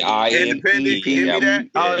 there. Yeah,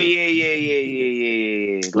 Independent. Oh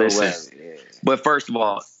yeah. Listen, but first of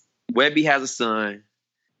all, Webby has a son.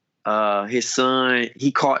 His son,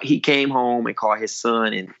 he came home and caught his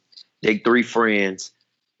son and they 3 friends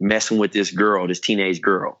messing with this teenage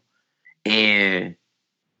girl. And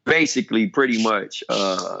basically pretty much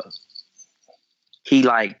he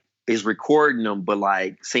like is recording them, but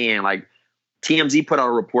like saying like TMZ put out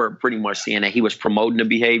a report pretty much saying that he was promoting the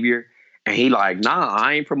behavior. And he like, nah,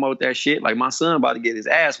 I ain't promote that shit. Like my son about to get his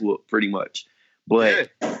ass whooped pretty much.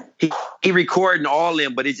 But he recording all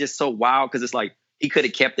them, but it's just so wild because it's like he could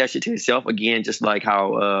have kept that shit to himself again, just like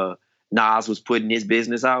how Nas was putting his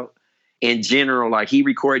business out. In general, like he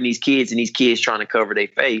recording these kids and these kids trying to cover their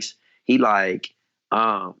face. He like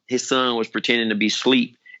his son was pretending to be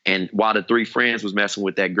asleep and while the 3 friends was messing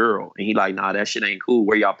with that girl. And he like, nah, that shit ain't cool.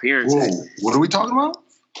 Where y'all parents at? What are we talking about?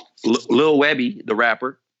 Lil Webby, the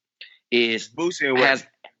rapper, is Boosie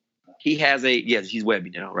he's Webby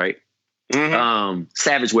now, right? Mm-hmm.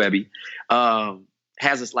 Savage Webby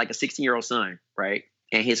has like a 16-year-old son, right?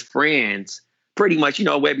 And his friends pretty much,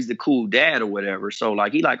 Webby's the cool dad or whatever. So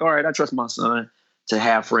like he like, all right, I trust my son to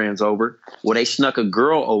have friends over. Well, they snuck a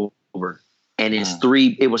girl over, and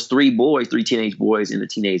it was 3 boys, 3 teenage boys and a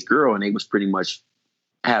teenage girl, and they was pretty much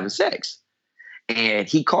having sex. And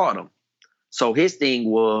he caught them. So his thing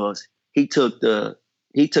was he took the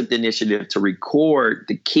initiative to record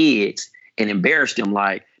the kids and embarrass them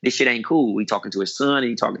like, this shit ain't cool. He talking to his son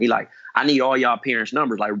and he like, I need all y'all parents'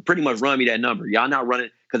 numbers. Like pretty much run me that number. Y'all not running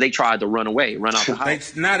because they tried to run away, run out the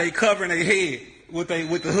house. Now they covering their head with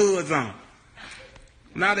the hoods on.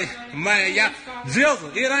 Now y'all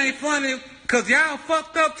Jizzle, it ain't funny because y'all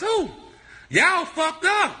fucked up too. Y'all fucked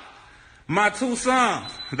up. My 2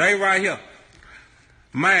 sons, they right here.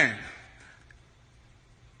 Man,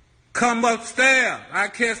 come upstairs. I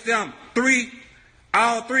catch them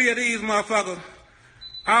all three of these motherfuckers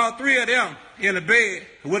All three of them in the bed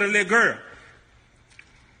with a little girl.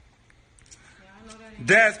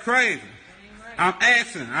 That's crazy. I'm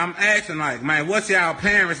asking like, man, what's y'all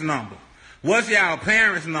parents' number? What's y'all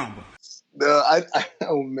parents' number?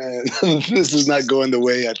 Oh man, this is not going the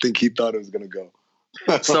way I think he thought it was going to go.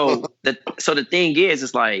 So the thing is,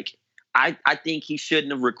 it's like, I think he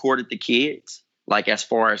shouldn't have recorded the kids, like as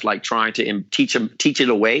far as like trying to teach it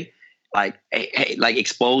away, like hey, like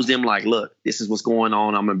expose them, like, look, this is what's going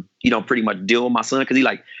on. I'm gonna pretty much deal with my son, because he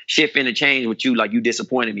like, shit finna change with you, like you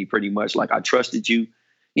disappointed me pretty much, like I trusted you.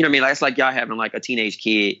 You know what I mean? Like it's like y'all having like a teenage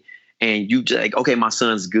kid and you just like, okay, my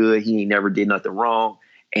son's good, he ain't never did nothing wrong,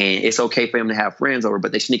 and it's okay for him to have friends over,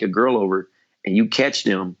 but they sneak a girl over and you catch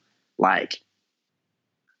them, like,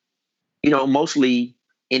 mostly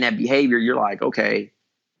in that behavior, you're like, okay,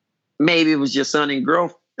 maybe it was your son and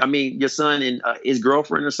your son and his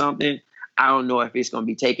girlfriend or something. I don't know if it's going to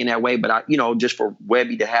be taken that way, but just for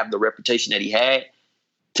Webby to have the reputation that he had,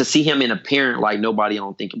 to see him in a parent, like nobody, I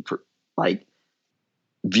don't think like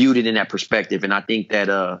viewed it in that perspective. And I think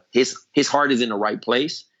that his heart is in the right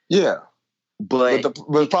place. Yeah. But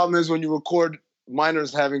the problem is when you record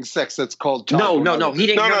minors having sex, that's called child pornography. No, he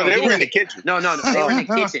didn't. No, they were in the kitchen. No, they were in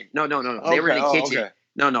the kitchen. No, they were in the kitchen. Okay.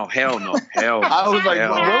 No, hell no. I was like,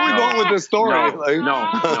 where are we going with this story?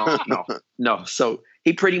 No. So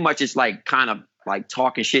he pretty much is like kind of like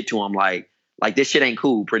talking shit to him, like this shit ain't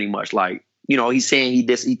cool, pretty much. Like, he's saying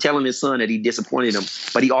he telling his son that he disappointed him,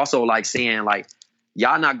 but he also like saying like,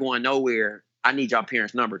 y'all not going nowhere. I need y'all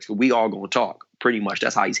parents' numbers because we all gonna talk. Pretty much,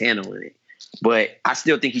 that's how he's handling it. But I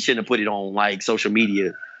still think he shouldn't have put it on like social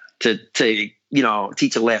media to teach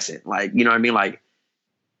a lesson. Like, you know what I mean? Like,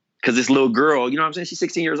 because this little girl, you know what I'm saying? She's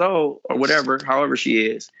 16 years old or whatever, however she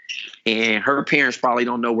is. And her parents probably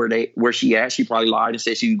don't know where she at. She probably lied and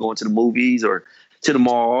said she was going to the movies or to the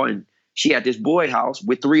mall. And she at this boy house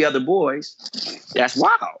with 3 other boys. That's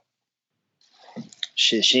wild.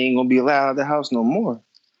 Shit, she ain't going to be allowed at the house no more.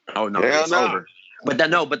 Oh, no, it's over. But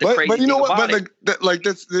the crazy thing about it.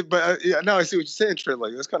 Now I see what you're saying, Trent.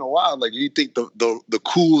 Like, that's kind of wild. Like, you think the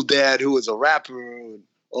cool dad who is a rapper and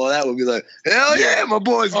all that would be like, hell yeah, my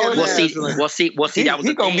boy's getting We'll see. That was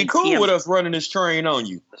he gonna be cool with us running this train on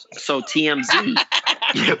you. So TMZ,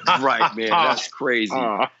 right, man, that's crazy. So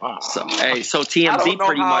TMZ I don't know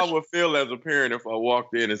pretty how much. I would feel as a parent if I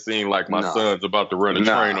walked in and seen like my son's about to run a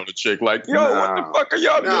train on a chick. Like, yo, what the fuck are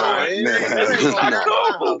y'all doing?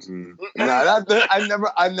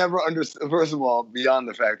 I never understood. First of all, beyond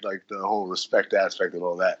the fact, like the whole respect aspect and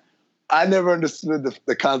all that, I never understood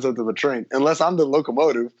the concept of a train unless I'm the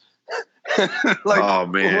locomotive. Like, oh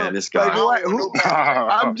man, this guy.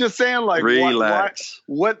 I'm just saying, like, relax.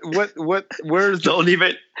 What? Where's? Don't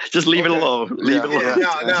even. Just leave it alone. Leave it alone.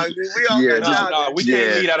 We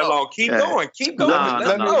can't leave that alone. Keep going. Keep going.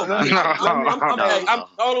 Let's go. I'm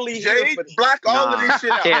totally Jade, block all of this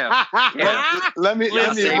shit out. Let me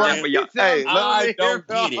run. Hey, I don't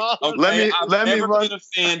get it. Okay? Let me run. Been a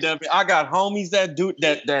fan of it. I got homies that do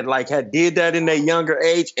that like had did that in their younger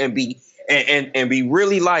age and be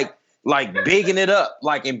really like bigging it up,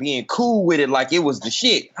 like, and being cool with it, like it was the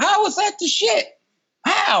shit. How is that the shit?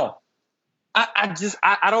 How?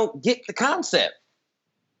 I don't get the concept.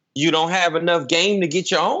 You don't have enough game to get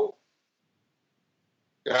your own? All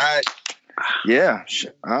right. Yeah.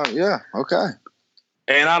 Yeah. Okay.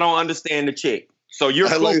 And I don't understand the chick. So you're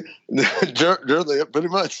cool. Pretty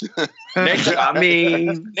much.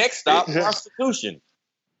 Next stop, prostitution.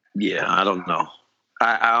 Yeah, I don't know.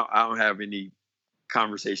 I don't have any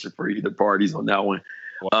conversation for either parties on that one.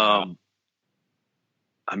 Wow.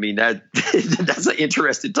 I mean that's an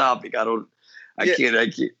interesting topic. I can't. I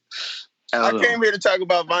came here to talk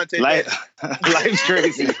about Vontae. Life's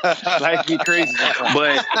crazy. Life be crazy.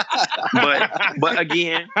 But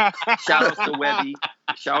again, shout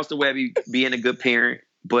outs to Webby being a good parent.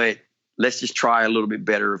 But let's just try a little bit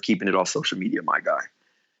better of keeping it off social media, my guy.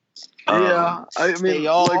 Yeah, I mean,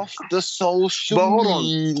 off the social. But hold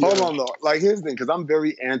on though. Like, here's the thing, because I'm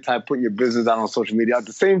very anti putting your business out on social media. At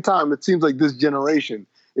the same time, it seems like this generation,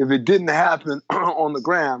 if it didn't happen on the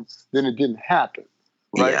gram, then it didn't happen.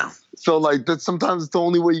 Right? Yeah. So like that, sometimes it's the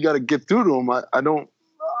only way you got to get through to them. I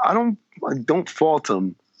don't fault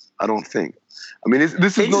them. I don't think. I mean,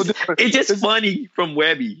 this is no different. It's just funny from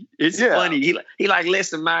Webby. It's funny. He like,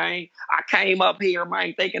 listen, man, I came up here,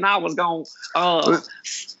 man, thinking I was going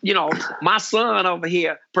my son over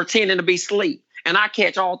here pretending to be asleep. And I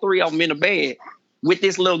catch all 3 of them in the bed with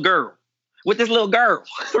this little girl.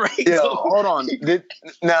 Right? Yeah, hold on. Did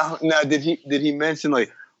he mention,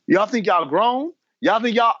 like, y'all think y'all grown? Y'all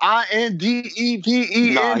think y'all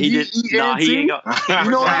INDEPENDENT? Nah, he did. Nah, he ain't gonna.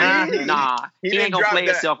 You know what I mean? Nah, he ain't gonna play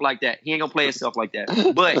himself like that. He ain't gonna play himself like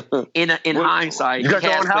that. But in hindsight, you got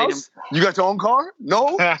your own house? You got your own car?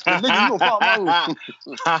 No, nigga, you gonna follow my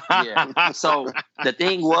rules. Yeah. So the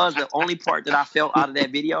thing was, the only part that I felt out of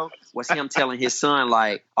that video was him telling his son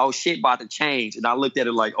like, "Oh shit, about to change," and I looked at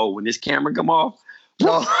it like, "Oh, when this camera come off."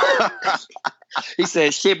 No. He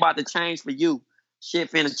said, "Shit about to change for you.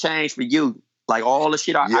 Shit finna change for you. Like all the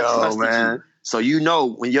shit I trusted you. So you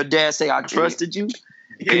know when your dad say I trusted you."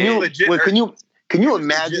 Can you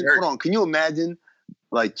imagine? Hold on. Can you imagine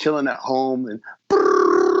like chilling at home and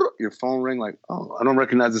your phone ring like, "Oh, I don't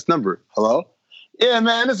recognize this number. Hello? Yeah,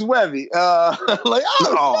 man, this is Webby." Like,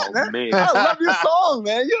 oh man, I love your song,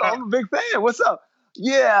 man. You know, I'm a big fan. What's up?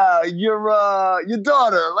 Yeah, your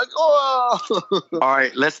daughter. Like, oh. All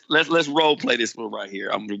right, let's role play this one right here.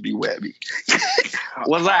 I'm gonna be Webby.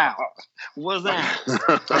 What's up? What's up?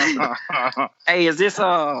 Hey, is this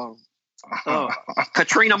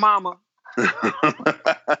Katrina mama?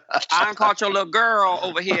 I done caught your little girl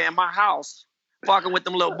over here in my house fucking with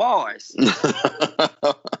them little boys.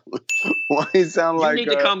 Why you sound like you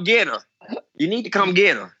need to come get her. You need to come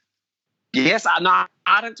get her. Yes, I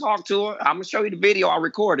done talked to her. I'm gonna show you the video I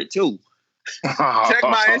recorded too. Check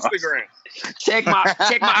my Instagram. Check my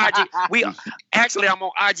IG. I'm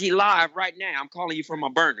on IG Live right now. I'm calling you from my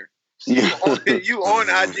burner. You on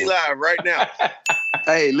IG Live right now.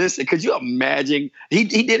 Hey, listen, could you imagine? He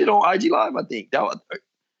did it on IG Live, I think.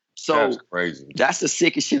 That's crazy. That's the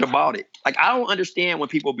sickest shit about it. Like, I don't understand when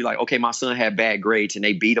people be like, okay, my son had bad grades and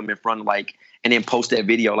they beat him in front of and then post that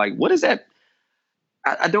video. Like, what is that?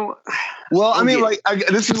 I don't. Well, I mean,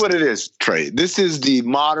 this is what it is, Trey. This is the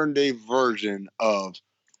modern day version of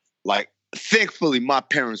thankfully my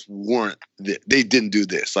parents weren't, they didn't do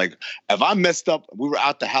this. Like, if I messed up, we were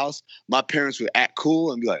out the house, my parents would act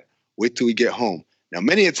cool and be like, wait till we get home. Now,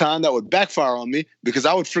 many a time that would backfire on me because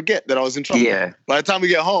I would forget that I was in trouble. Yeah. By the time we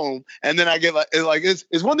get home, and then I get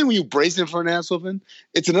it's one thing when you brazen for an ass whooping.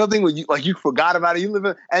 It's another thing when you forgot about it. You live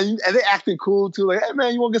in, and they acting cool too. Like, hey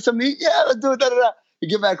man, you want to get something to eat? Yeah, let's do it. Da, da, da. You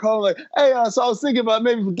get back home like, hey, so I was thinking about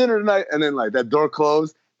maybe for dinner tonight, and then that door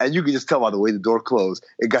closed, and you can just tell by the way the door closed,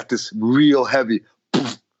 it got this real heavy.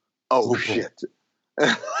 Poof, oh shit!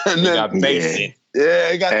 And then got bass in. Yeah,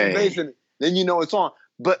 it got the bass in it. Then you know it's on.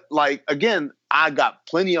 But again, I got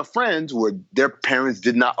plenty of friends where their parents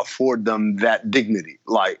did not afford them that dignity.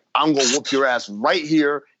 Like, I'm gonna whoop your ass right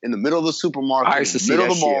here in the middle of the supermarket, I used to see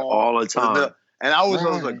that shit all the time. And I was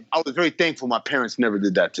very thankful my parents never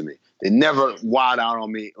did that to me. They never wild out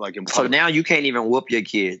on me in public. So now you can't even whoop your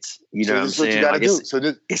kids. You know what I'm saying?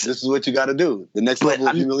 This is what you got to do. The next level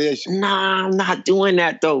of humiliation. Nah, I'm not doing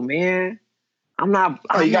that though, man. I'm not.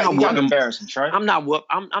 I'm not embarrassing, Trey. I'm not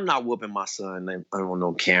whooping my son on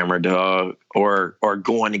no camera, dog, or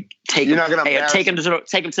going to take him. Take him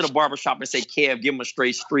to the barbershop and say, "Kev, give him a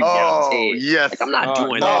straight streak down his head." Yes, I'm not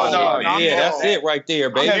doing that. Yeah, that's it right there,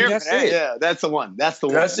 baby. That's it. Yeah, that's the one. That's the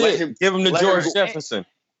one. That's it. Give him to George Jefferson.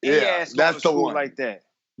 Yeah, that's the one. Like that.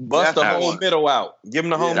 Bust the whole middle out. Give him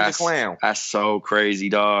the home of the clown. That's so crazy,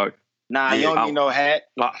 dog. Nah, you don't need no hat.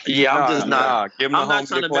 Yeah, I'm just not. Give him I'm not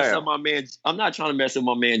trying to mess up my man. I'm not trying to mess up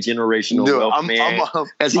my man generational wealth, man.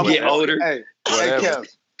 As he get older. Hey,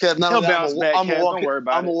 Kev, not I'm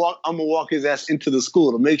gonna walk his ass into the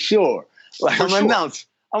school to make sure. I'm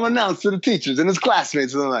announced to the teachers and his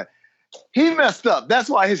classmates, and I'm like, he messed up. That's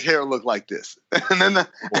why his hair looked like this. And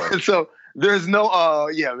so there's no,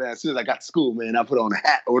 yeah, man. As soon as I got to school, man, I put on a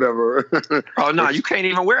hat or whatever. Oh no, you can't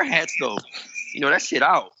even wear hats though. You know that shit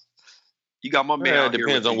out. You got my man out here.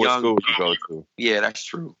 Depends on what school you go to. Yeah, that's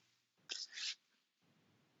true.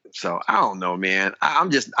 So I don't know, man. I'm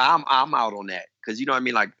out on that because you know what I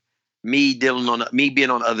mean. Like me being on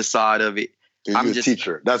the other side of it. I'm just a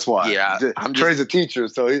teacher. That's why. Yeah, Trey's a teacher,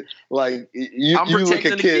 so you look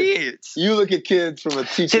at kids. You look at kids from a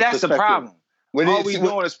teacher. See, that's perspective. The problem. All we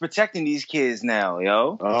doing is protecting these kids now,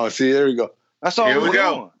 yo. Oh, see, there we go. That's all we're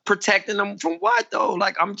doing. Protecting them from what though?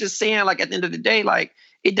 Like I'm just saying, like at the end of the day, like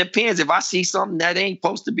it depends. If I see something that ain't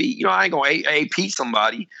supposed to be, you know, I ain't gonna AP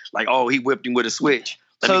somebody. Like, oh, he whipped him with a switch.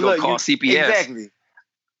 Let me go call CPS. Exactly.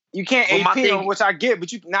 You can't AP him, which I get,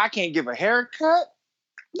 but I can't give a haircut.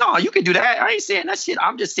 No, you can do that. I ain't saying that shit.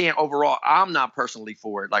 I'm just saying overall, I'm not personally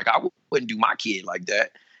for it. Like I wouldn't do my kid like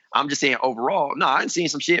that. I'm just saying overall. No, I ain't seen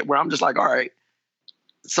some shit where I'm just like, all right,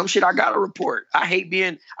 some shit I gotta report. I hate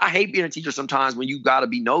being a teacher sometimes when you gotta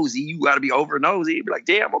be nosy. You gotta be over nosy. You be like,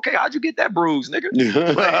 damn, okay, how'd you get that bruise, nigga?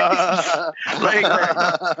 like,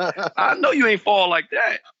 I know you ain't fall like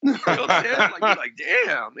that. You know what I'm saying? Like, you're like,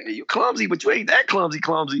 damn, nigga, you clumsy, but you ain't that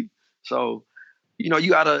clumsy. So, you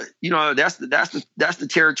gotta, that's the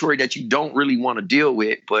territory that you don't really want to deal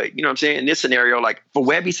with. But you know what I'm saying? In this scenario, like for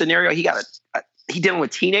Webby's scenario, he dealing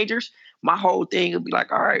with teenagers. My whole thing would be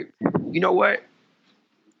like, all right, you know what?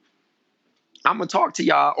 I'm gonna talk to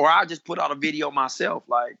y'all, or I'll just put out a video myself,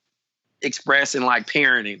 like expressing like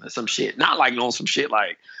parenting or some shit. Not like on some shit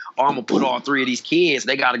like, oh, I'm gonna put all 3 of these kids,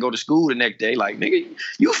 they gotta go to school the next day. Like, nigga,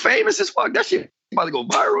 you famous as fuck. That shit about to go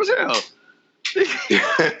viral as hell.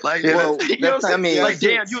 Like, well, you know what I'm saying? Like,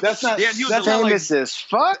 damn, that's famous as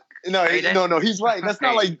fuck. No, he's right. That's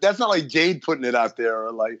not like Jade putting it out there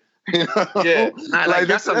or like, yeah. Like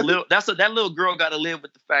that little girl got to live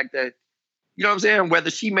with the fact that, you know what I'm saying?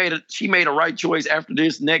 Whether she made a right choice after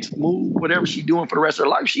this next move, whatever she doing for the rest of her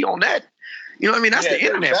life, she on that. You know what I mean? That's the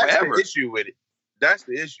internet forever. That's the issue with it. That's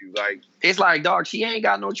the issue. Like, it's like, dog, she ain't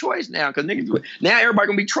got no choice now because niggas now everybody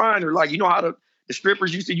gonna be trying her. Like, you know how the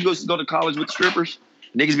strippers used to, you used to go to college with strippers,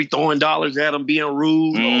 niggas be throwing dollars at them, being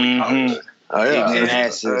rude. Oh yeah,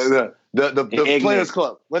 the Players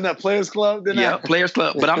Club. Wasn't that Players Club? Players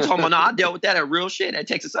Club. But I'm talking about, no, I dealt with that at real shit at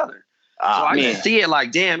Texas Southern. So I can see it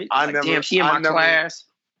like, damn, she in my class.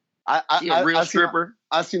 She a real stripper.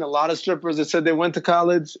 I've seen a lot of strippers that said they went to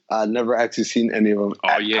college. I never actually seen any of them.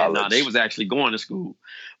 Oh yeah, no, they was actually going to school.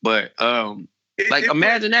 But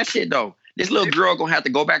imagine that shit though. This little girl gonna have to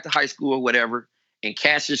go back to high school or whatever, and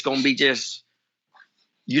Cass just gonna be just,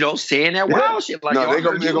 saying that wild shit like, no, they're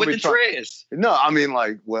gonna with be the trends. No, I mean,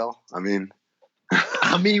 I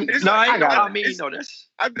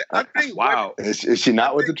think wow. Is she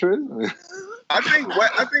not with the trends? I think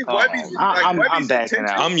Webby's. I'm backing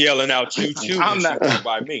out. I'm yelling out choo choo. I'm not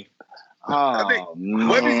by me. I think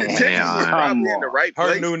Webby's intentions was probably in the right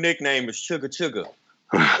place. Her new nickname is Sugar Sugar.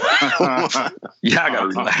 Yeah, I gotta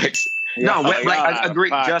relax. I agree.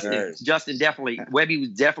 Justin definitely. Webby was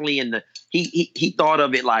definitely in the. He thought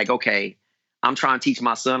of it like, okay, I'm trying to teach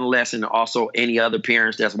my son a lesson, and also any other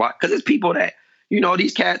parents that's why, because it's people that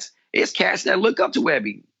these cats. It's cats that look up to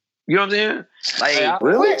Webby. You know what I'm saying? Like,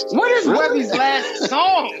 really? What is Webby's last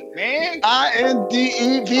song, man?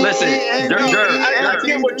 INDEV. Listen, I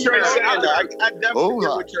get what Trey's saying. I definitely get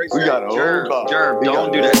what Trey's saying. We got Jerv,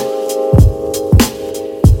 don't do that.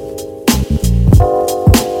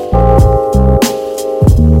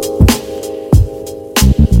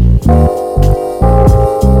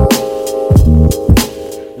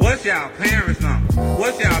 What's y'all parents' number?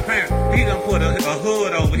 What's y'all parents? He done put a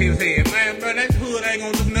hood over his head. Man, bro, that hood ain't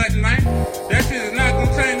gonna do nothing, man. That shit is not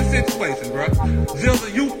gonna change the situation, bro.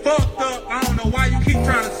 Zilza, you fucked up. I don't know why you keep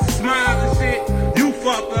trying to smile and shit. You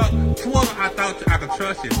fucked up. Twitter, I thought I could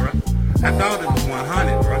trust you, bro. I thought it was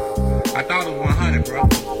 100, bro. I thought it was 100, bro.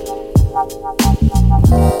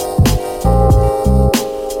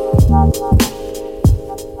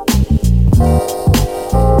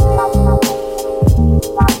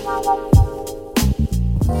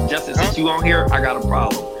 Justin, since you on here, I got a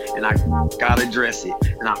problem. And I gotta address it.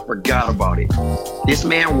 And I forgot about it. This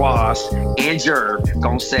man Was and Jerv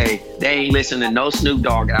gonna say they ain't listened to no Snoop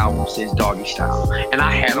Dogg album since Doggy Style. And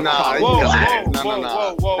I had a problem.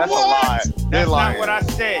 Whoa. That's a lie. That's not what I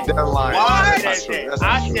said. They're lying. I said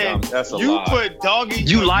you lie. put Doggy.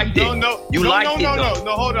 You liked it. You liked it.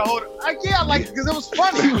 No, hold on. I liked it because it was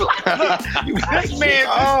funny. Look, this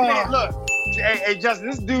man, look. Hey, Justin,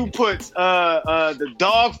 this dude puts the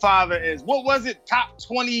Dogfather as, what was it, top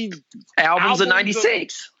 20 albums of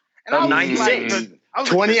 96. Of 96.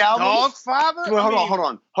 20 albums? Dogfather? Wait,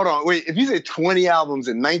 hold on. Wait, if you say 20 albums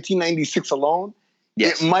in 1996 alone,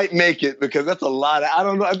 yes, it might make it because that's a lot. I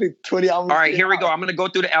don't know. I think 20 albums. All right, here we go. I'm going to go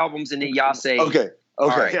through the albums and then y'all say. Okay.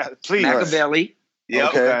 Right. Yeah, please. Machiavelli. Yeah.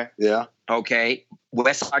 Okay. Yeah. Okay.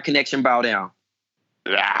 West Side Connection, Bow Down.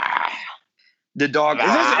 The Dog.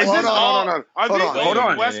 Hold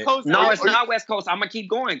on. West Coast? No, it's not West Coast. I'm gonna keep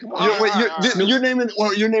going. Come on. You're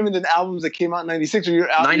naming the albums that came out in 96 or your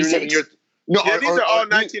album? 96. No, these are all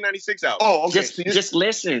 1996 albums. Oh, okay. Just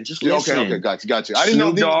listen. Just listen. Okay, got you. I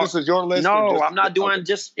didn't know this was your list. No, I'm not doing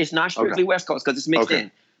just. It's not strictly West Coast because it's mixed in.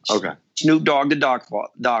 Okay. Snoop Dogg, the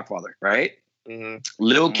Dogfather, right? Mm-hmm.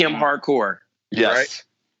 Lil Kim, Hardcore. Yes. Right?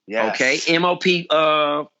 Yes. Okay. MOP.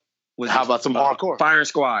 How about some hardcore? Firing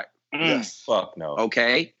Squad. Yes. Fuck no.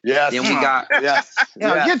 Okay. Yes. Then we got. Yes.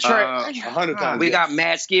 Get Trey. 100 times. We got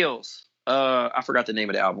Mad Skills. I forgot the name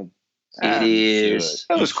of the album. It is.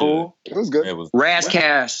 That was cool. It was good. It was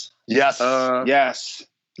Razzcast. Yes. Yes.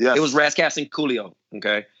 It was Razzcast and Coolio.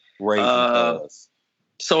 Okay.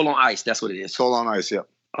 Soul on Ice. That's what it is. Soul on Ice. Yep.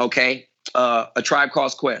 Okay. A Tribe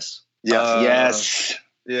Called Quest. Yes.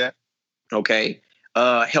 Yeah. Okay.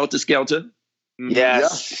 Helter Skelter.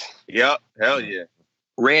 Yes. Yep. Hell yeah.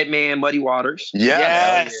 Redman, Muddy Waters.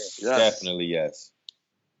 Yes. Definitely yes.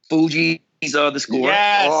 Fuji's The Score.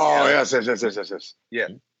 Yes. Oh, yes. Yeah.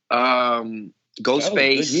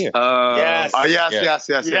 Ghostface. Yes.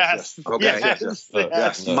 Yes. Okay.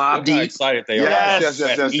 Yes. Mobb Deep. Excited they are. Yes.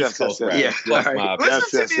 Listen to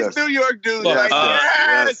these New York dudes.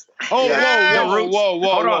 Yes.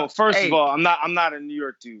 Whoa. First of all, I'm not a New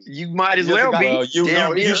York dude. You might as well be. Well,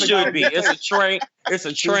 you should be. It's a train. It's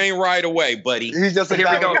a train right away, buddy. He's just Here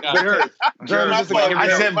we go.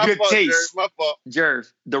 I said good taste.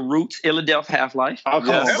 Jerv, The Roots, Philadelphia Half-Life. Oh,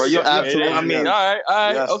 come on, bro. Absolutely. I mean, all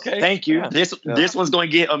right. Okay. Thank you. This one's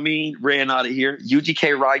going to get Amin ran out of here.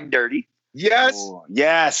 UGK Riding Dirty. Yes. Oh,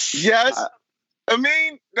 yes.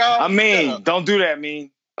 Amin, no. Amin, don't do that,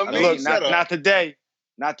 Amin. Amin, not today.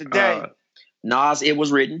 Not today. Nas, It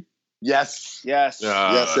Was Written. Yes. Yes.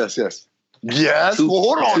 Yes. Well,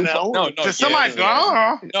 hold on now. No. Somebody's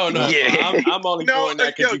going. No. Yeah. I'm only doing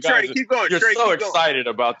that because you guys keep going. You're Trey, so keep going. excited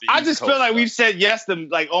about the. I just feel like we've said yes to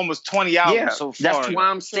like almost 20 albums so far. That's why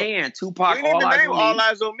I'm saying Tupac. We didn't name All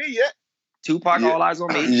Eyes on Me yet. Tupac, All Eyes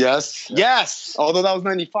on Me. Yes. Although that was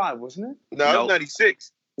 95, wasn't it? No, it was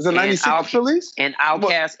 96. Was it 96 release? And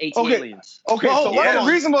Outkast, 18 Aliens. Okay, so what?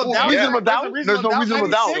 Reasonable Doubt. Reasonable Doubt? There's no Reasonable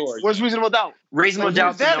Doubt. What's Reasonable Doubt? Reasonable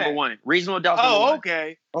Doubt's the number one. Reasonable Doubt's number one.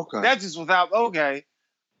 Okay. Okay. That's just without. Okay.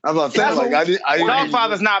 I'm about to say, like, I didn't.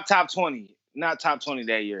 Godfather's not top 20. Not top 20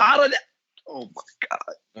 that year. Out of that. Oh my God.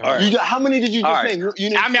 All right. How many did you just name? You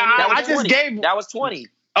named I just gave. That was 20.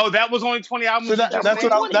 Oh, that was only 20 albums. So that's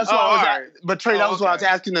what I was. But Trey, that was what I was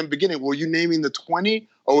asking in the beginning. Were you naming the 20,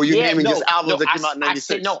 or were you naming just albums that came out in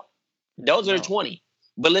 96? No, those are the 20.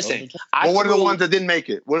 But listen, what are the ones that didn't make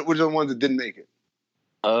it? What are the ones that didn't make it?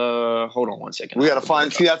 Hold on one second. We gotta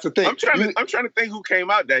find. See, that's the thing. I'm trying to think who came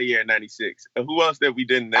out that year in '96. Who else that we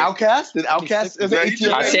didn't name? Outkast. Did Outkast?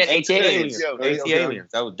 I said 18 Aliens. 18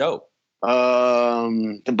 Aliens. That was dope.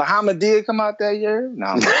 Did Bahamadia come out that year?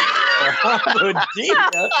 No.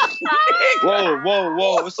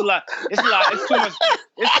 Whoa! It's a lot.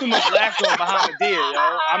 It's too much laughter on Bahamadia,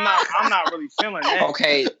 yo. I'm not really feeling that.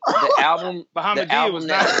 Okay, the album. Bahamadia was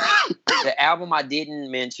not. The album I didn't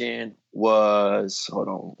mention was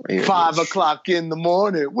 5 o'clock in the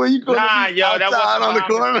morning. Where you going? Nah, yo, that wasn't on the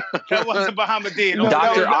corner. That wasn't Bahamadia. No,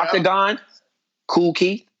 Dr. Octagon, Kool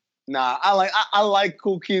Keith. Nah, I like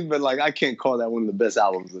Kool Keith, but like I can't call that one of the best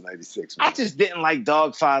albums of '96. I just didn't like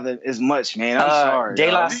Dogfather as much, man. I'm sorry. De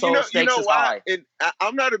La Soul Stakes is high.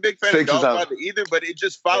 I'm not a big fan of Dogfather either, but it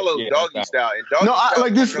just followed Doggy Style. And Doggy I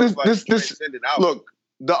like this. Style Look,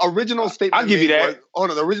 the original statement. I'll give you that.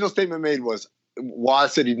 The original statement made was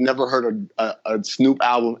Waz said he'd never heard a Snoop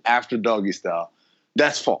album after Doggy Style.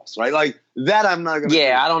 That's false, right? Like that, I'm not gonna.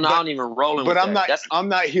 Yeah, I don't know. I don't even rolling. But with I'm that. not. I'm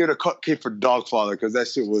not here to cut Kid for Dogfather because that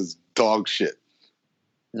shit was dog shit.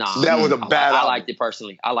 Nah, that was a bad. I liked it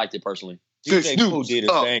personally. Since Snoop did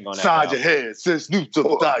his thing on that album. Your head. Since Snoop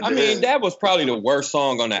took I mean, that was probably the worst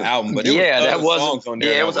song on the album. But that was songs on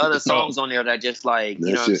there. Yeah, it was other songs on there that just like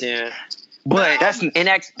you know what I'm saying. But to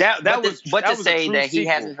say that he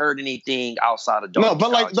hasn't heard anything outside of Doggy No,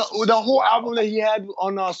 but Style, like the whole album that he had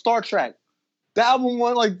on Star Trek. The album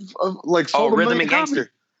won like Rhythm and Gangster.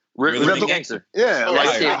 Rhythm and Gangster. Yeah,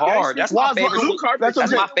 that shit hard. That's my favorite. That's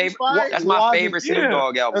my favorite. That's my favorite Snoop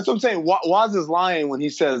Dogg album. That's what I'm saying. Waz is lying when he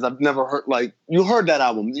says I've never heard you heard that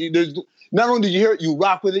album. Not only did you hear it, you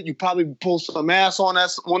rock with it. You probably pull some ass on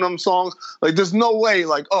that one of them songs. Like there's no way.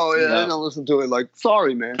 Like I don't listen to it. Like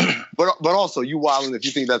sorry, man. but also you wildin' if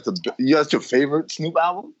you think that's your favorite Snoop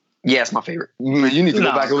album. Yeah, it's my favorite. Man, you need to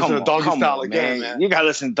go back and listen to Doggy Style again, man. You gotta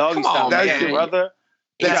listen to Doggy Style again, brother.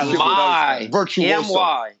 It's my Virtuoso.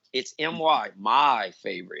 MY. It's MY. My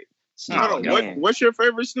favorite. What's your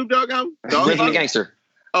favorite Snoop Dogg album? Rhythm and Gangster.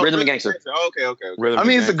 Rhythm and Gangster. Okay. I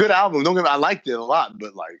mean, it's a good album. Don't get me. I liked it a lot,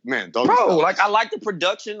 but like, man, Doggy Style. Like I like the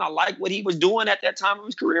production. I like what he was doing at that time of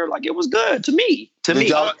his career. Like it was good to me. What do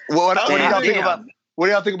y'all think about? What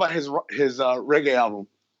do y'all think about his reggae album?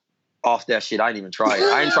 off that shit. I didn't even try it.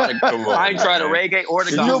 I ain't trying to. I ain't try to reggae or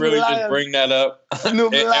the gospel. Did you really just bring that up?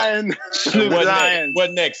 Snoop Lion. Snoop Lion.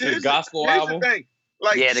 What next? His gospel album? The thing.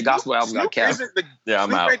 Like, yeah, the gospel album got cast. Yeah,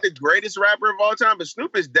 I'm out. Snoop ain't the greatest rapper of all time, but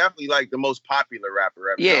Snoop is definitely like the most popular rapper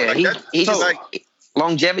ever. Yeah, like, he's just like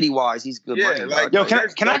longevity wise, he's good. Yeah, like, yo,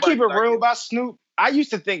 can I keep it real about Snoop? I used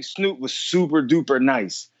to think Snoop was super duper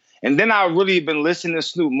nice, and then I really been listening to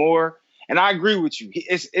Snoop more, and I agree with you.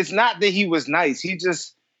 It's not that he was nice. He was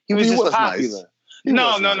just popular. Nice.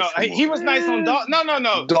 No. He was nice on dog.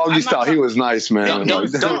 No. Doggy Style. He was nice, man.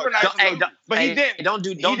 But he didn't. Don't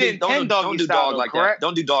do Doggy dog like that.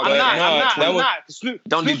 Don't do dog like that. I'm not. Snoop.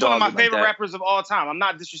 Don't do dog one of my like favorite that. rappers of all time. I'm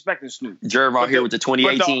not disrespecting Snoop. Jerv out here with the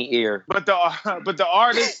 2018 ear. But the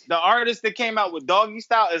artist that came out with Doggy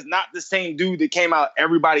Style is not the same dude that came out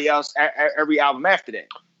everybody else every album after that.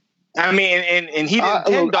 I mean, and he didn't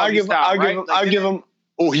pen Doggy Style. I give him.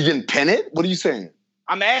 Oh, he didn't pen it? What are you saying?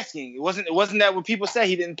 I'm asking. Wasn't that what people say?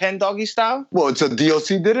 He didn't pen Doggy Style? Well, it's a DOC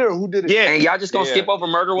did it, or who did it? Yeah. And y'all just gonna skip over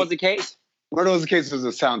Murder Was the Case? Murder Was the Case was a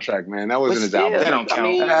soundtrack, man. That wasn't his album. That don't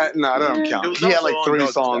count. No, that don't count. He had like 3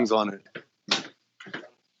 songs on it.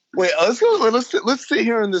 Wait, let's go. Let's sit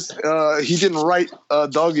here in this. He didn't write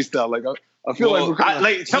Doggy Style. Like I feel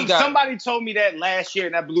like somebody told me that last year,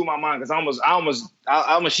 and that blew my mind because I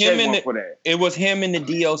almost shed one for that. It was him and the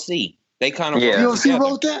DOC. They kind of DOC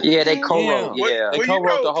wrote that. Yeah, they co-wrote. Yeah, they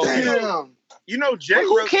co-wrote the whole thing. You know, Jay wrote.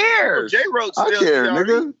 Who cares? Jay wrote. I care,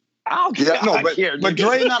 nigga. I don't care. No, but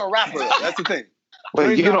Dre not a rapper. That's the thing.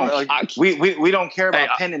 Wait, you don't. We don't care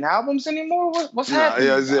about penning albums anymore. What's happening?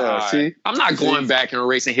 Yeah. See, I'm not going back and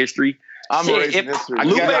erasing history. I'm erasing history. I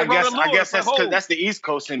guess that's the East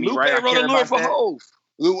Coast in me, Lupe right? wrote Allure for Hove.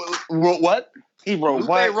 Wrote what? He wrote Lupe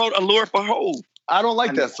what? wrote Allure for Hove. I don't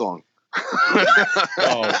like that song. Oh,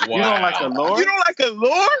 wow. You don't like Allure? You don't like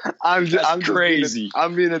Allure? I'm crazy.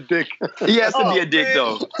 I'm being a dick. He has to be a dick,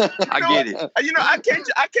 though. I get it. You know, I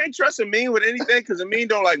can't trust Amin with anything because Amin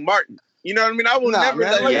don't like Martin. You know what I mean? I will never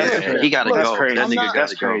man, let him. He gotta That's go. crazy. That nigga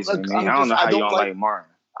That's gotta go. crazy. I don't know how you don't like Martin.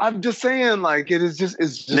 I'm just saying, like, it's just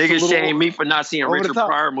niggas shame me for not seeing Richard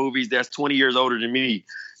Pryor movies that's 20 years older than me.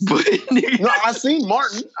 But no, I seen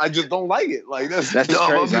Martin. I just don't like it. Like that's crazy.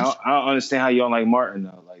 I don't understand how you don't like Martin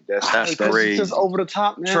though. Like that's crazy. Just over the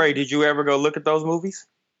top, man. Trey, did you ever go look at those movies?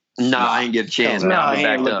 Nah, I ain't get a chance. No, I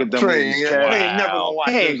ain't look at them movies. He ain't never gonna watch.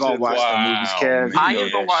 He ain't gonna watch the movies, Kev. I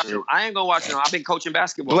ain't gonna watch them. I ain't gonna watch them. I've been coaching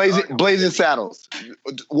basketball. Blazing Saddles.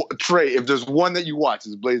 Trey, if there's one that you watch,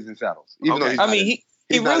 it's Blazing Saddles. Even though I mean,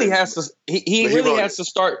 he really has to. He really has to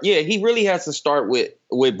start. Yeah, he really has to start with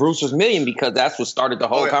Brewster's Million because that's what started the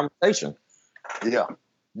whole conversation. Yeah,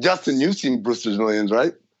 Justin, you've seen Brewster's Millions,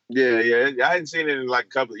 right? Yeah. I hadn't seen it in like a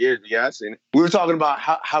couple of years, but yeah, I've seen it. We were talking about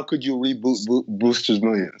how could you reboot Brewster's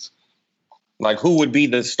Millions? Like, who would be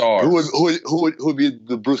the star? Who would be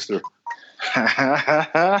the Brewster?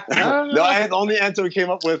 The only answer we came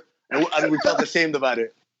up with, and we felt ashamed about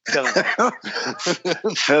it.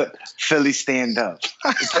 Philly stand up.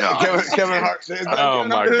 Kevin Hart. Oh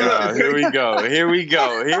my God! Here we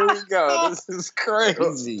go. This is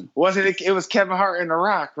crazy. Wasn't it? It was Kevin Hart and The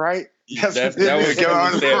Rock, right? That was Kevin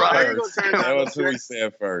Hart and The Rock. That was who we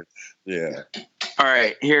said first. Yeah. All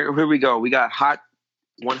right, here we go. We got Hot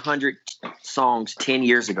 100 songs 10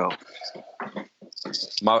 years ago.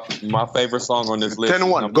 My favorite song on this list.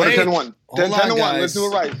 10-1. Go to 10-1. 10-1. Let's do it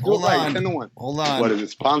right. Do it right. 10-1. Hold on. What is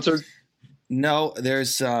it? Sponsored? No,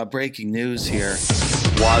 there's breaking news here.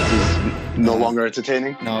 Waz is no longer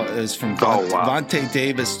entertaining? No, it was from Vontae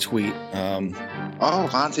Davis tweet.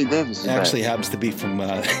 Vontae Davis. Actually happens to be from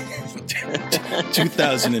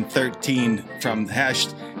 2013 from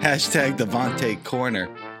hashtag the Vontae Corner.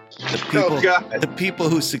 The people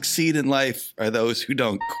who succeed in life are those who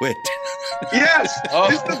don't quit. Yes,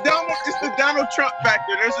 it's the Donald Trump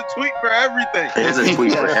factor. There's a tweet for everything. There's a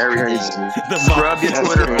tweet for everything. Scrub your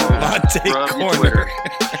Twitter. Vontae Corner.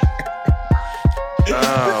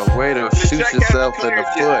 Oh, way to shoot yourself in the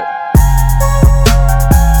foot.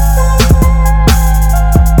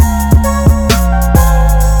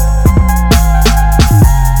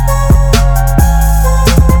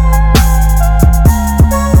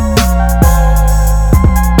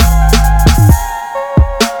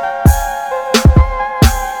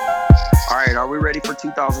 For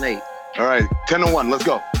 2008. All right, 10-1. Let's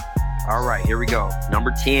go. All right, here we go.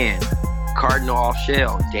 Number 10, Cardinal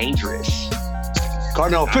Offshell, Dangerous.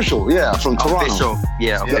 Cardinal Official, yeah, from Toronto.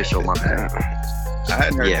 Official, my bad. I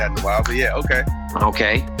hadn't heard that in a while, but yeah, okay.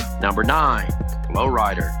 Okay, number 9,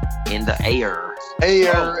 Lowrider, In the Air.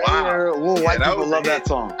 Air. Whoa, white people love that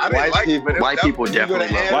song. White people definitely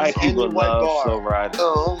love White people love Lowrider.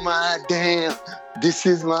 Oh my damn. They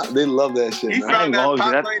love that shit.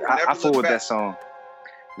 I fool with that song.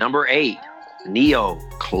 Number 8, Neo,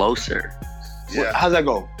 Closer. Yeah. How's that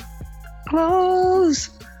go? Close.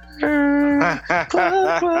 Yeah,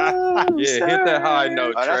 hit that high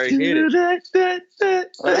note, Trey. Hit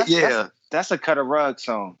it. That's a Cut a Rug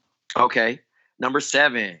song. Okay. Number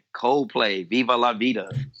 7, Coldplay, Viva La Vida.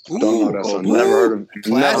 Don't know that song. Never heard of it.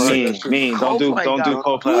 Don't do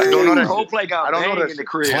Coldplay. I don't know that Coldplay got bang in the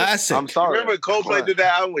crib. Classic. I'm sorry. Remember Coldplay did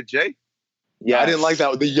that album with Jay? Yeah, I didn't like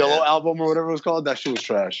that. The Yellow album or whatever it was called. That shit was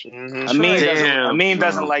trash. Amin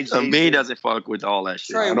doesn't like Jay-Z. Amin doesn't fuck with all that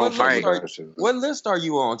shit. Trey, what list are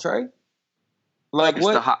you on, Trey? Like it's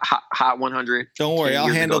what? The hot 100. Don't worry, I'll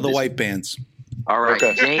handle the white bands. All right,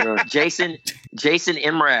 Jason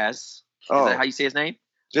Mraz. Oh. Is that how you say his name?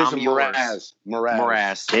 Jason Mraz.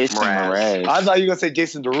 Jason Mraz. I thought you were gonna say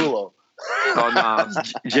Jason Derulo. Oh no,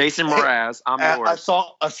 Jason Mraz. I'm yours. I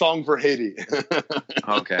saw a song for Haiti.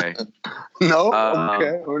 Okay. No.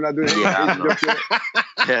 Okay. We're not doing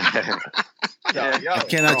I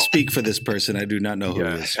cannot speak for this person. I do not know who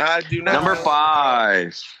it is. I do not. Number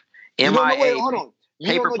 5. MIA. Hold on.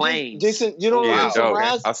 Paper Planes. Jason, you don't know Jason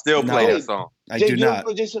Mraz? I still play that song. I do not.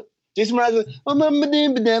 Jason Mraz. Oh, that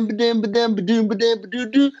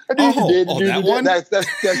one? That's I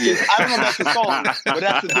don't know about the song, but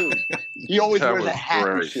that's the dude. He always wears a hat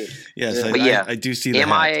and shit. Yes, I do see that.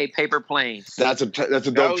 MIA Paper Planes. That's a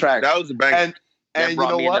dope track. That was a banger. And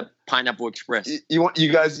brought me into Pineapple Express. You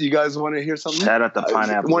guys want to hear something? Shout out to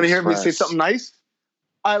Pineapple. Want to hear me say something nice?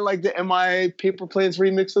 I like the MIA Paper Planes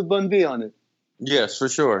remix with Bun B on it. Yes, for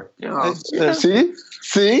sure.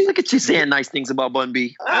 See? Look at you saying nice things about Bun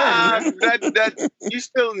B. That's you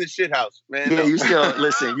still in the shit house, man. Yeah, you still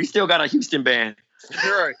listen. You still got a Houston band.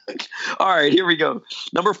 You're right. All right, here we go.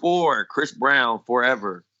 Number 4, Chris Brown,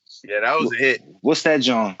 Forever. Yeah, that was a hit. What's that,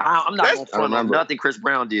 John? I'm not going to front on nothing Chris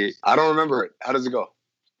Brown did. I don't remember it. How does it go?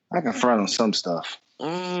 I can front on some stuff.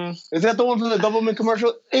 Is that the one from the Doublemint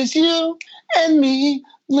commercial? It's you and me.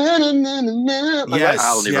 Na, na, na, na, na. Yes,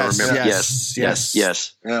 I don't even remember.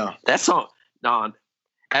 Yes. Yeah. That song,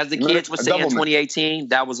 as the kids were saying in 2018,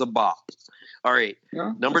 that was a bop. All right.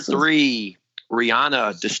 Yeah, number 3,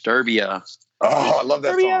 Rihanna, Disturbia. Oh, I love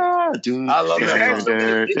that song. I love that song.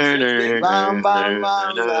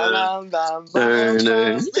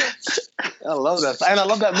 I love that song. And I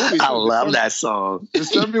love that movie. I love that song.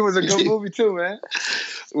 Disturbia was a good movie too, man.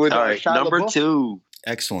 All right, number 2.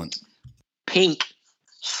 Excellent. Pink,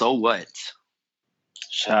 So What?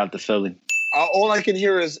 Shout out to Philly. All I can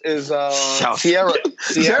hear is Sierra.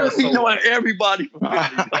 You know what? Everybody.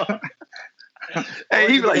 Hey,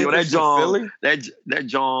 he be like, yo, that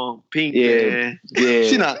John Pink. Yeah.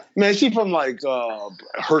 She not, man. She from like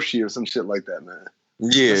Hershey or some shit like that, man.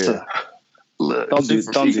 Yeah. Don't do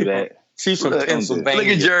that. She's from Pennsylvania. Look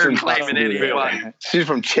at Jerry claiming everybody. She's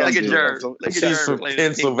from Chelsea. Look at Jerry. She's from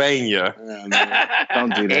Pennsylvania.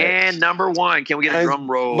 Don't do that. And number 1, can we get a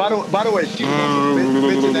drum roll? By the way, she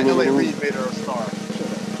mentioned that L.A. Reid made her a star.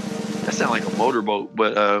 That sounds like a motorboat,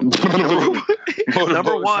 but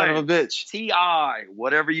number 1, T.I.,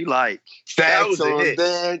 Whatever You Like. That was a hit.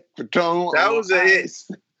 That was a hit.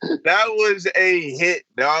 That was a hit,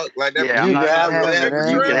 dog. Like that. Yeah, that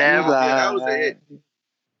was a hit.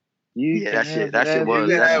 That shit was.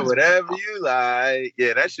 You can have whatever you like.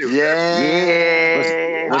 Yeah, that shit was.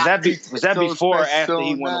 Yeah. Was that before or after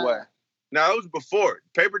he went away? No, it was before.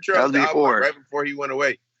 Paper Trail was before. Right before he went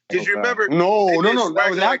away. Did you remember? No. That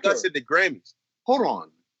was like us at the Grammys. Hold on.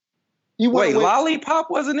 Wait, Lollipop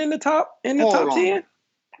wasn't in the top 10?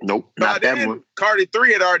 Nope, not that one. Cardi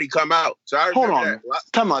 3 had already come out. So I remember that.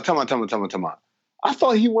 Come on. I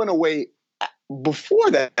thought he went away before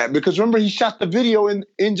that because remember he shot the video in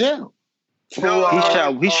jail. He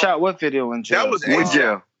shot what video in jail? That was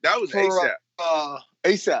ASAP. That was ASAP.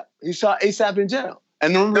 ASAP. He shot ASAP in jail.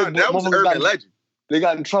 And remember that was Urban Legend. They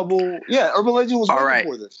got in trouble. Yeah, Urban Legend was all right.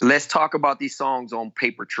 Before this. Let's talk about these songs on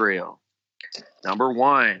Paper Trail. Number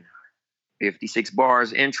 1, 56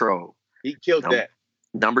 bars intro. He killed that.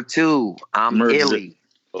 Number 2, I'm Illy.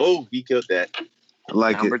 Oh, he killed that. I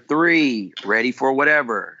like Number 3, Ready for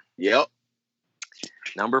Whatever. Yep.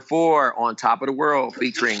 Number 4, On Top of the World,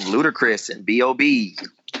 featuring Ludacris and B.O.B.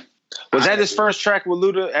 Was that his first track with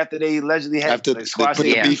Luda after they allegedly had after the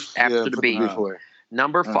beef? After the beef.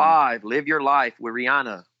 Number 5, Live Your Life with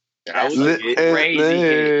Rihanna. That was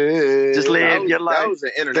crazy. Just live your life. That was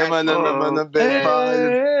an international.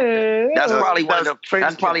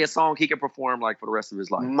 That's probably a song he can perform like for the rest of his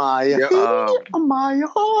life.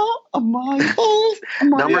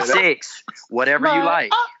 Number 6, Whatever You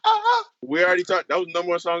Like. We already talked. That was the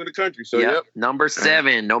number 1 song in the country. So yep. Number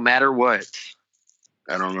 7, No Matter What.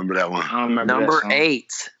 I don't remember that one. I don't remember Number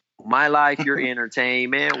 8, My Life, Your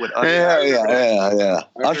Entertainment with other. Yeah.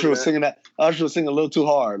 Usher was singing that. Usher was singing a little too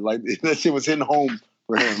hard. Like that shit was hitting home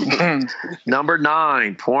for him. Number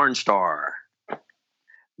 9, Porn Star.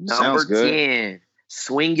 Number 10,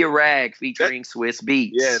 Swing Your Rag featuring Swiss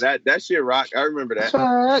Beats. Yeah, that shit rock. I remember that.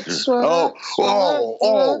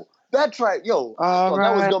 That track, yo.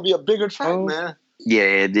 That was gonna be a bigger track, man.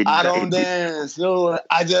 Yeah, I don't dance. No,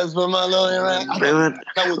 I just put my little hand right.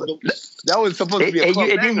 That was supposed to be a it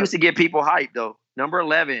didn't used to get people hyped though. Number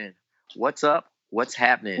 11. What's up? What's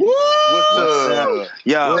happening? What's up?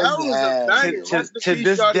 Yo, to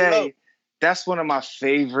this day, that's one of my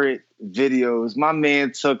favorite videos. My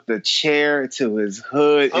man took the chair to his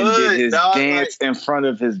hood and did his dance in front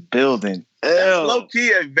of his building. That's low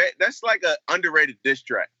key. That's like an underrated diss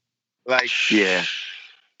track. Like, yeah.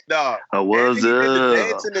 No. What's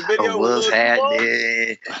up? What's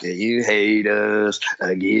happening? You hate us.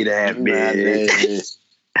 Get at me.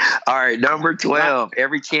 All right, number 12.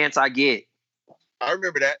 Every chance I get. I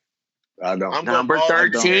remember that. I don't. Number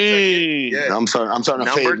 13. Yeah. I'm starting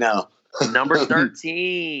to fade now. Number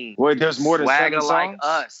 13. Wait, there's more than Swagger 7 Like songs?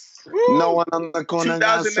 Us. No one on the corner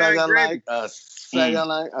got swagger like us. Swagger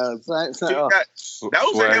like us. That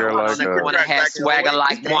was Swagger like us. Swagger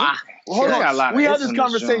like moi. Hold on. We had this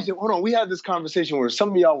conversation. Hold on. We had this conversation where some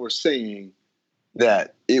of y'all were saying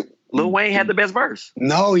that Lil Wayne had the best verse.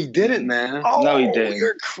 No, he didn't, man. Oh, no, he didn't.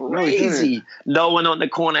 You're crazy. No one on the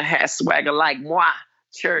corner has swagger like moi.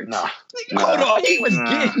 Church. Hold on. He was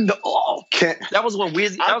getting the all. That was when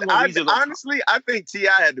Weezy. Honestly, I think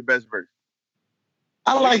T.I. had the best verse.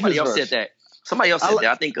 I like his verse. Somebody else said that. Somebody else said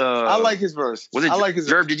that. I think. I like his verse. Was it? I like his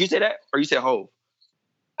Jerv, did you say that, or you said Hov?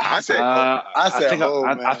 I said.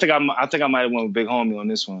 I think I might have went with Big Homie on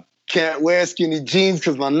this one. Can't wear skinny jeans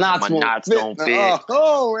because my knots don't fit.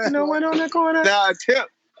 No one on the corner. Nah, Tip.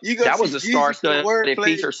 That was a star-studded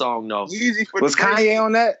feature song, though. Was Kanye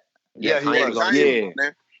on that? Yeah, he was. Yeah.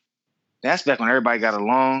 That's back when everybody got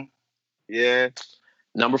along. Yeah.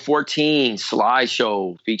 Number 14,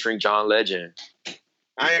 Slideshow featuring John Legend.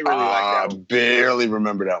 I ain't really like that one. I barely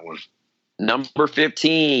remember that one. Number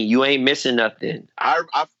 15, You Ain't Missing Nothing. I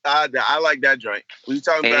like that joint. We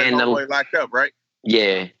talking about Homeboy Locked Up, right?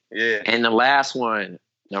 Yeah. Yeah. And the last one,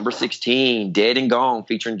 number 16, Dead and Gone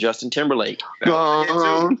featuring Justin Timberlake.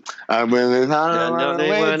 Gone. I've been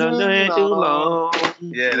too long.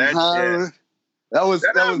 Yeah, that was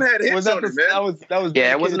it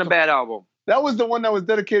wasn't a bad album. That was the one that was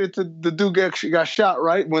dedicated to the dude got shot,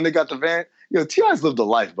 right? When they got the van. Yo, T.I.'s lived a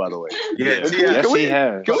life, by the way. Yeah, Yes, he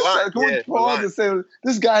has. Can we pause and say,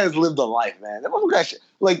 this guy has lived a life, man.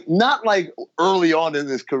 Like, not like early on in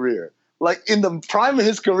his career. Like, in the prime of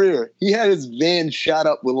his career, he had his van shot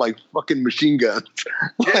up with, like, fucking machine guns.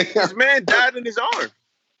 Yeah, his man died in his arm.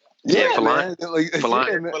 Yeah, man.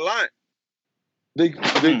 Big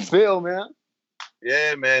Phil, man.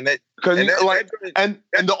 Yeah, man. And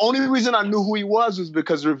the only reason I knew who he was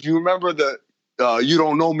because if you remember the You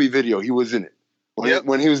Don't Know Me video, he was in it.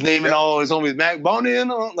 When he was naming all his homies, Mac Boney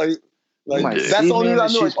and all, like that's the only reason I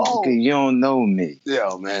knew. You don't know me.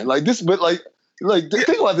 Yeah, man. Like this, but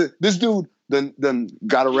think about it. This dude then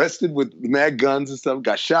got arrested with mad guns and stuff,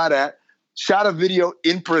 got shot a video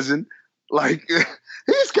in prison. Like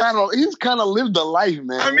he's kind of lived a life,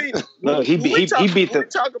 man. I mean, we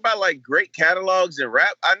talk about like great catalogs in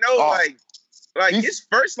rap. I know, like his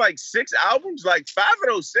first 6 albums, like 5 of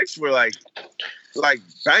those 6 were like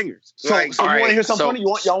bangers. So you want to hear something funny?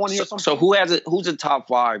 Y'all want to hear something? So who's the top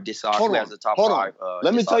 5? Who has the top 5?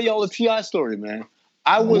 Let me tell y'all a T.I. story, man.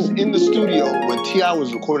 I was in the studio when T.I.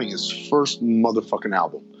 was recording his first motherfucking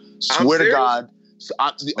album. Swear to God. So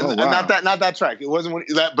not that track. It wasn't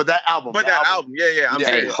but that album. But that album, yeah.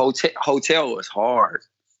 Hey, Hotel was hard.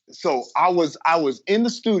 So I was in the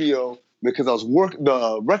studio because I was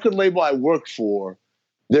the record label I worked for.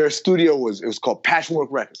 Their studio was called Patchwork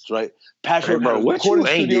Records, right? Patchwork. Bro, what you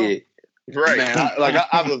ain't did? Right, man.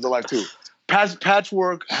 I've lived a life too.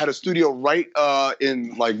 Patchwork had a studio right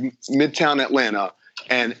in like Midtown Atlanta,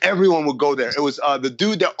 and everyone would go there. It was the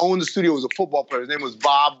dude that owned the studio was a football player. His name was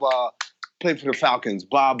Bob. Played for the Falcons.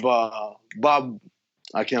 Bob. I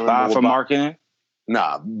can't remember. Bob from marketing.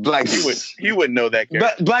 Nah, black dude. He wouldn't know that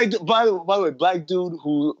character. By the way, black dude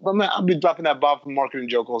who. Man, I'll be dropping that Bob from marketing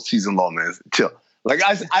joke all season long, man. Chill. Like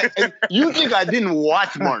you think I didn't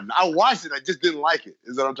watch Martin? I watched it. I just didn't like it.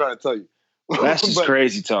 Is what I'm trying to tell you. That's just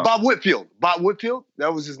crazy talk. Bob Whitfield.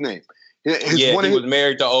 That was his name. He was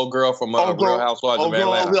married to old girl from Real Housewives of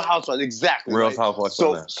Atlanta. Real Housewives, exactly. Real Housewives of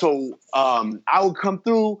Atlanta. So I would come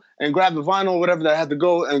through and grab the vinyl or whatever that I had to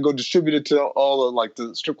go and go distribute it to all of like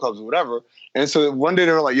the strip clubs or whatever. And so one day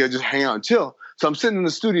they were like, yeah, just hang out and chill. So I'm sitting in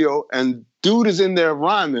the studio and dude is in there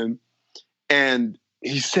rhyming and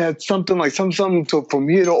he said something like something from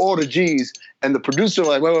here to all the G's. And the producer was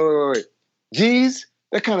like, wait. G's?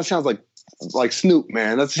 That kind of sounds like Snoop,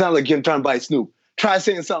 man. That sounds like him trying to buy Snoop. Try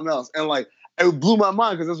saying something else. And like, it blew my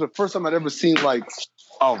mind because it was the first time I'd ever seen like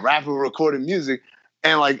a rapper recording music.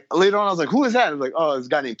 And like later on, I was like, who is that? And I was like, oh, it's a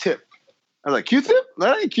guy named Tip. I was like, Q-Tip?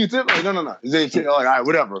 That ain't Q-Tip. Like, no. Like, all right,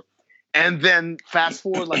 whatever. And then fast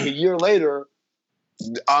forward like a year later,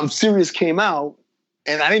 Sirius came out,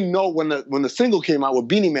 and I didn't know when the single came out with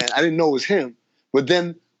Beanie Man, I didn't know it was him. But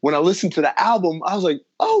then when I listened to the album, I was like,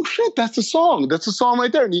 oh shit, that's the song. That's the song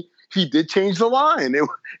right there. And he did change the line.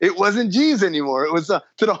 It wasn't G's anymore. It was to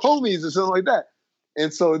the homies or something like that.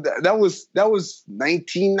 And so that was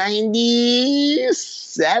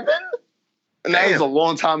 1997? And that was a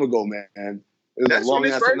long time ago, man. It was That's a long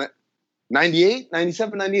when it's time. 98,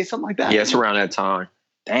 97, 98, something like that. Yeah, it's around that time.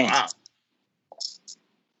 Damn. Wow.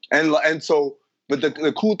 And so, but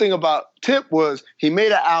the cool thing about Tip was he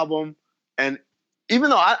made an album, and even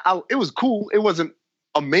though it was cool, it wasn't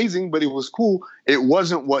amazing, but it was cool. It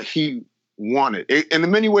wasn't what he wanted. And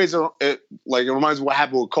in many ways, it reminds me of what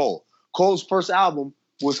happened with Cole. Cole's first album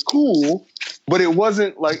was cool, but it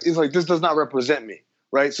wasn't like, it's like, this does not represent me.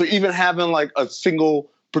 Right. So even having like a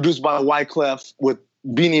single produced by Wyclef with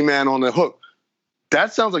Beanie Man on the hook,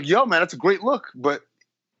 that sounds like, yo, man, that's a great look. But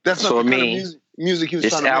that's not the kind of music he was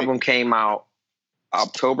trying to make. This album came out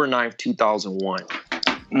October 9th, 2001.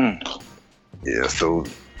 Yeah, so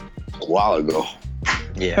a while ago.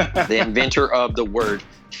 Yeah. The inventor of the word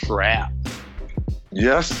trap.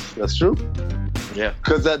 Yes, that's true. Yeah.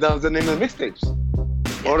 Because that was the name of the mixtapes.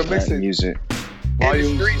 Or the mixtape music. In the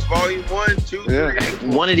Streets, Volume 1, 2, 3.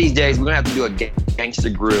 One of these days, we're going to have to do a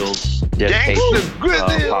Gangsta Grills dedication. Gangsta Grills.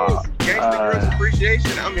 Gangsta Grills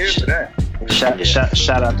appreciation. I'm here for that.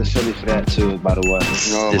 Shout out to Philly for that, too, by the way.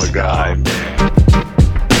 Oh, my God, man.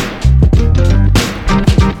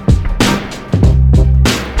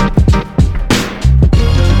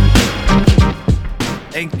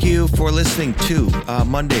 Thank you for listening to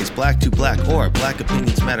Monday's Black to Black or Black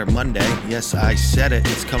Opinions Matter Monday. Yes, I said it.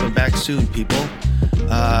 It's coming back soon, people.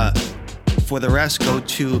 For the rest, go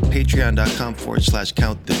to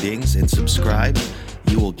patreon.com/countthedings and subscribe.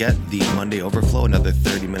 You will get the Monday Overflow, another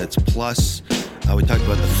 30 minutes plus. We talked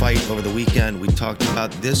about the fight over the weekend. We talked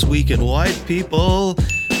about This Week in White People.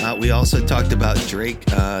 We also talked about Drake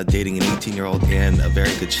dating an 18-year-old and a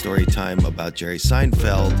very good story time about Jerry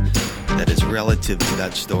Seinfeld that is relative to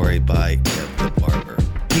that story by Kev the Barber.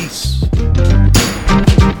 Peace.